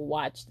minute to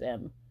watch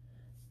them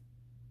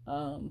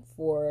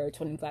for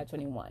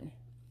 25-21.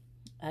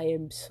 I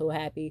am so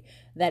happy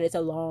that it's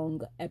a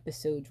long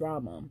episode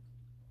drama.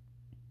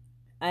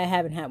 I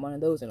haven't had one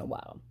of those in a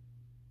while.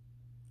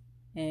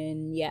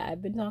 And yeah,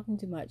 I've been talking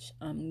too much.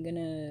 I'm going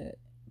to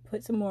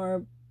put some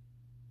more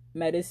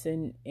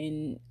medicine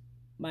in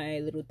my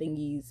little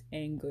thingies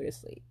and go to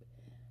sleep.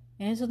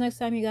 And until next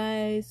time, you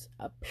guys,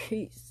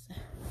 peace.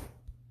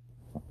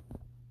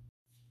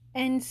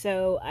 And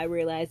so I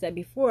realized that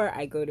before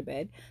I go to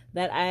bed,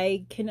 that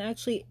I can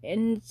actually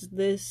end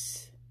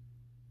this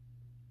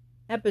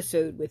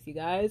episode with you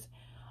guys,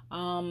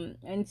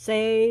 and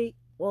say,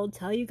 well,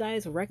 tell you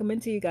guys,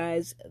 recommend to you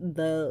guys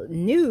the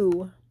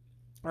new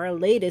or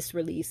latest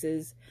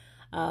releases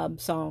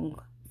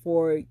song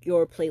for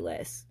your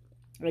playlist.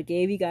 I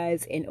gave you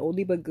guys an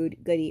oldie but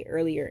goodie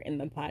earlier in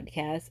the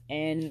podcast,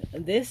 and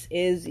this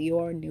is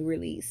your new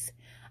release.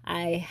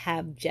 I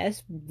have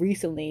just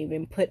recently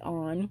been put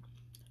on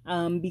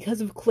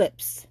because of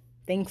clips,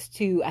 thanks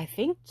to, I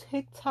think,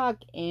 TikTok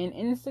and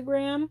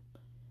Instagram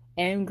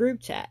and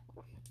group chat.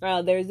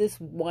 There's this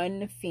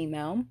one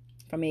female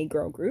from a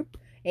girl group,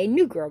 a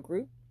new girl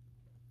group,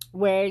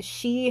 where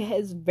she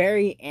is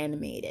very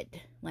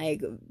animated.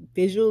 Like,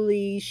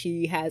 visually,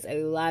 she has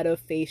a lot of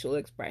facial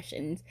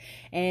expressions.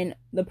 And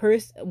the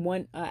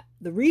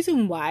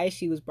reason why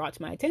she was brought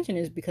to my attention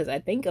is because I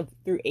think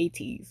through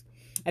ATEEZ.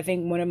 I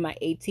think one of my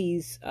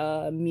ATEEZ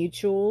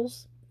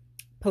mutuals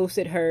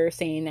posted her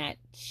saying that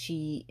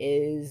she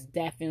is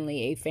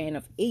definitely a fan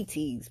of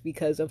ATEEZ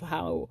because of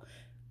how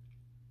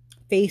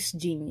face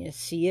genius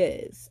she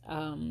is.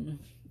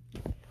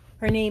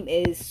 Her name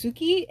is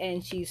Suki,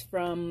 and she's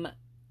from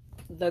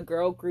the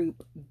girl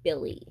group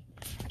Billy.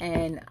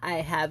 And I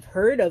have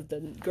heard of the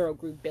girl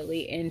group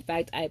Billy. In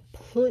fact, I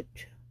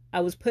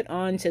was put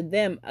on to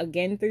them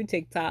again through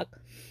TikTok,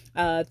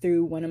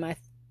 through one of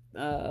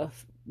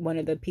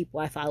the people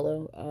I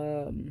follow.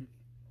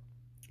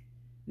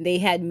 They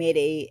had made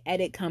a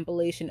edit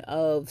compilation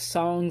of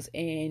songs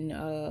and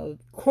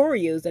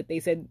choreos that they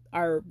said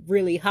are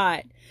really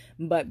hot,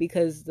 but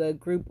because the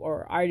group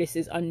or artist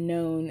is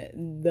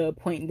unknown, the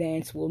point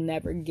dance will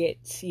never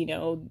get,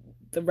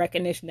 the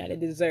recognition that it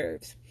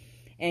deserves.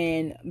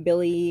 And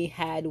Billy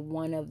had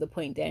one of the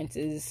point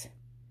dances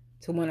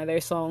to one of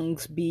their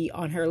songs be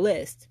on her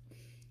list.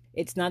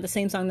 It's not the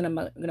same song that I'm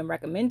going to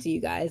recommend to you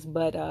guys,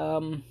 but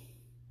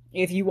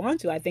if you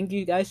want to, I think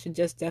you guys should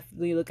just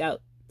definitely look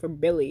out for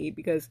Billy,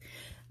 because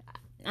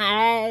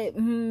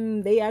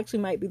they actually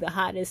might be the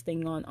hottest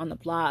thing on the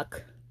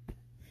block.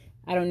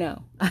 I don't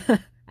know.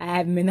 I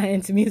haven't been that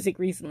into music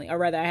recently, or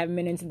rather I haven't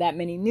been into that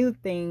many new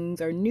things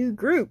or new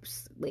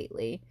groups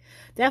lately.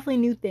 Definitely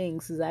new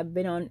things, because I've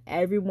been on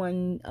every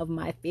one of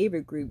my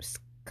favorite groups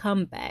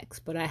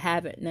comebacks, but I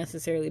haven't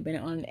necessarily been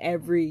on I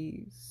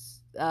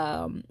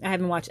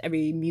haven't watched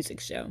every music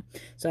show,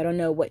 so I don't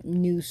know what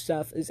new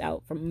stuff is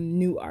out from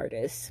new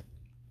artists.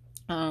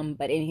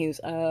 But anywho's,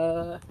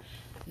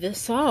 the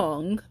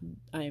song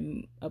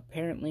I'm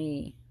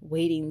apparently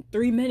waiting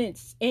 3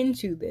 minutes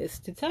into this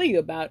to tell you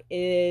about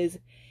is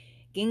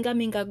Ginga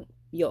Minga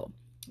Yo,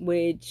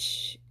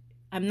 which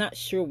I'm not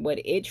sure what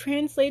it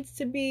translates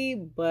to be,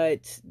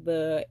 but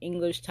the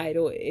English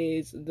title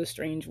is The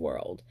Strange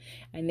World.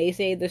 And they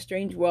say The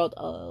Strange World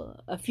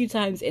a few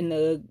times in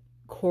the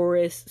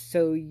chorus,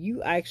 so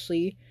you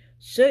actually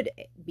should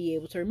be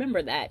able to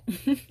remember that.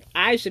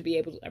 I should be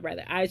able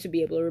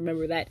to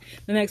remember that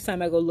the next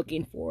time I go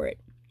looking for it.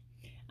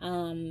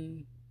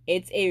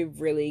 It's a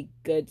really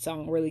good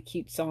song, really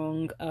cute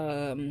song.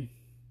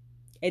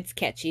 It's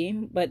catchy,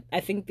 but I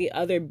think the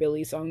other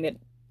Billy song that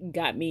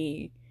got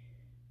me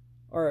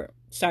or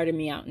started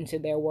me out into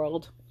their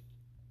world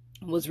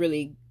was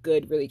really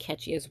good, really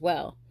catchy as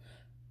well.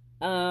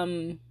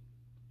 It's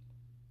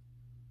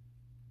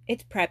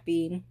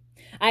preppy.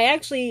 I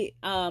actually,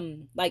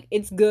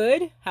 it's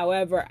good.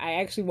 However,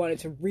 I actually wanted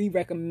to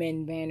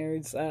re-recommend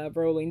Vanner's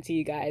Rolling to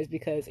you guys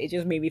because it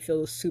just made me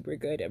feel super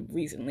good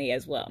recently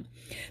as well.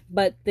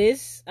 But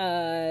this,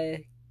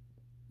 Ginga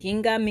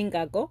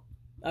Minga Go,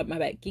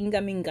 Ginga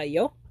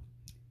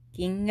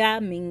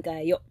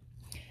Minga Yo,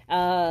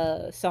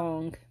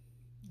 song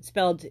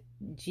spelled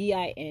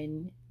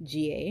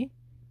GINGAMINGAYO,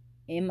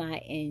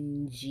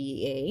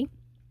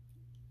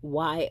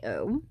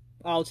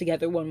 all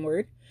together one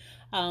word.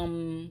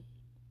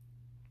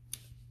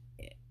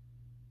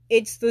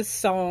 It's the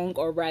song,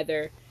 or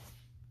rather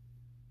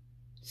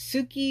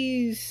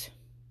Suki's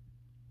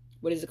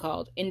what is it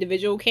called?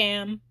 Individual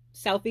cam,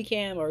 selfie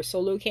cam, or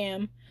solo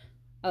cam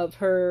of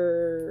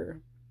her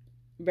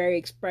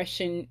very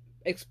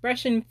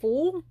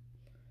expressionful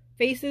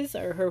faces,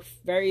 or her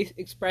very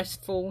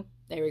expressful,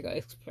 there we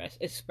go,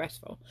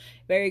 expressful,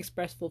 very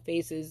expressful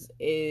faces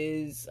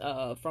is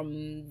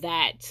from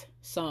that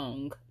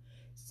song.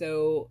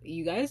 So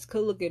you guys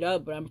could look it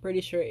up, but I'm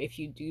pretty sure if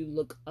you do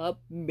look up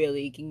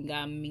Billy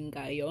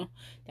Kingamingayo,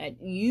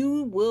 that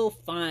you will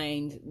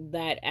find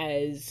that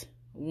as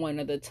one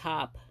of the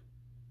top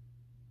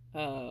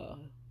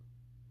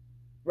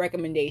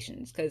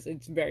recommendations, because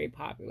it's very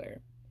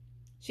popular.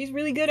 She's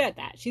really good at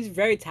that. She's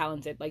very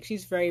talented. Like,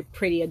 she's very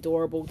pretty,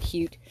 adorable,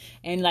 cute,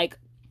 and like,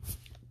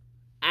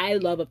 I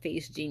love a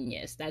face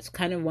genius. That's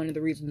kind of one of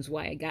the reasons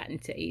why I got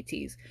into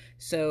ATEEZ.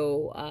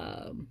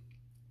 So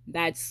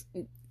that's,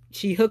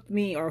 she hooked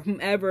me, or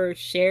whomever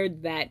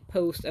shared that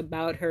post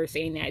about her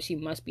saying that she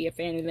must be a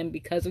fan of them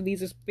because of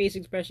these face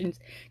expressions,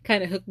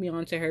 kind of hooked me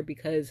onto her,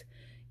 because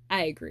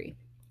I agree.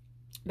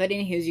 But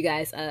anyways, you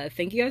guys,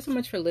 thank you guys so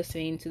much for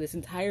listening to this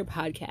entire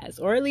podcast,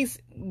 or at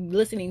least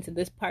listening to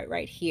this part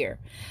right here.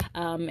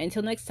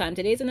 Until next time,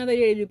 today's another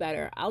day to do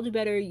better. I'll do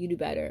better, you do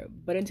better.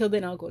 But until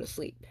then, I'll go to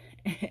sleep.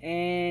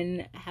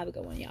 And have a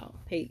good one, y'all.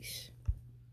 Peace.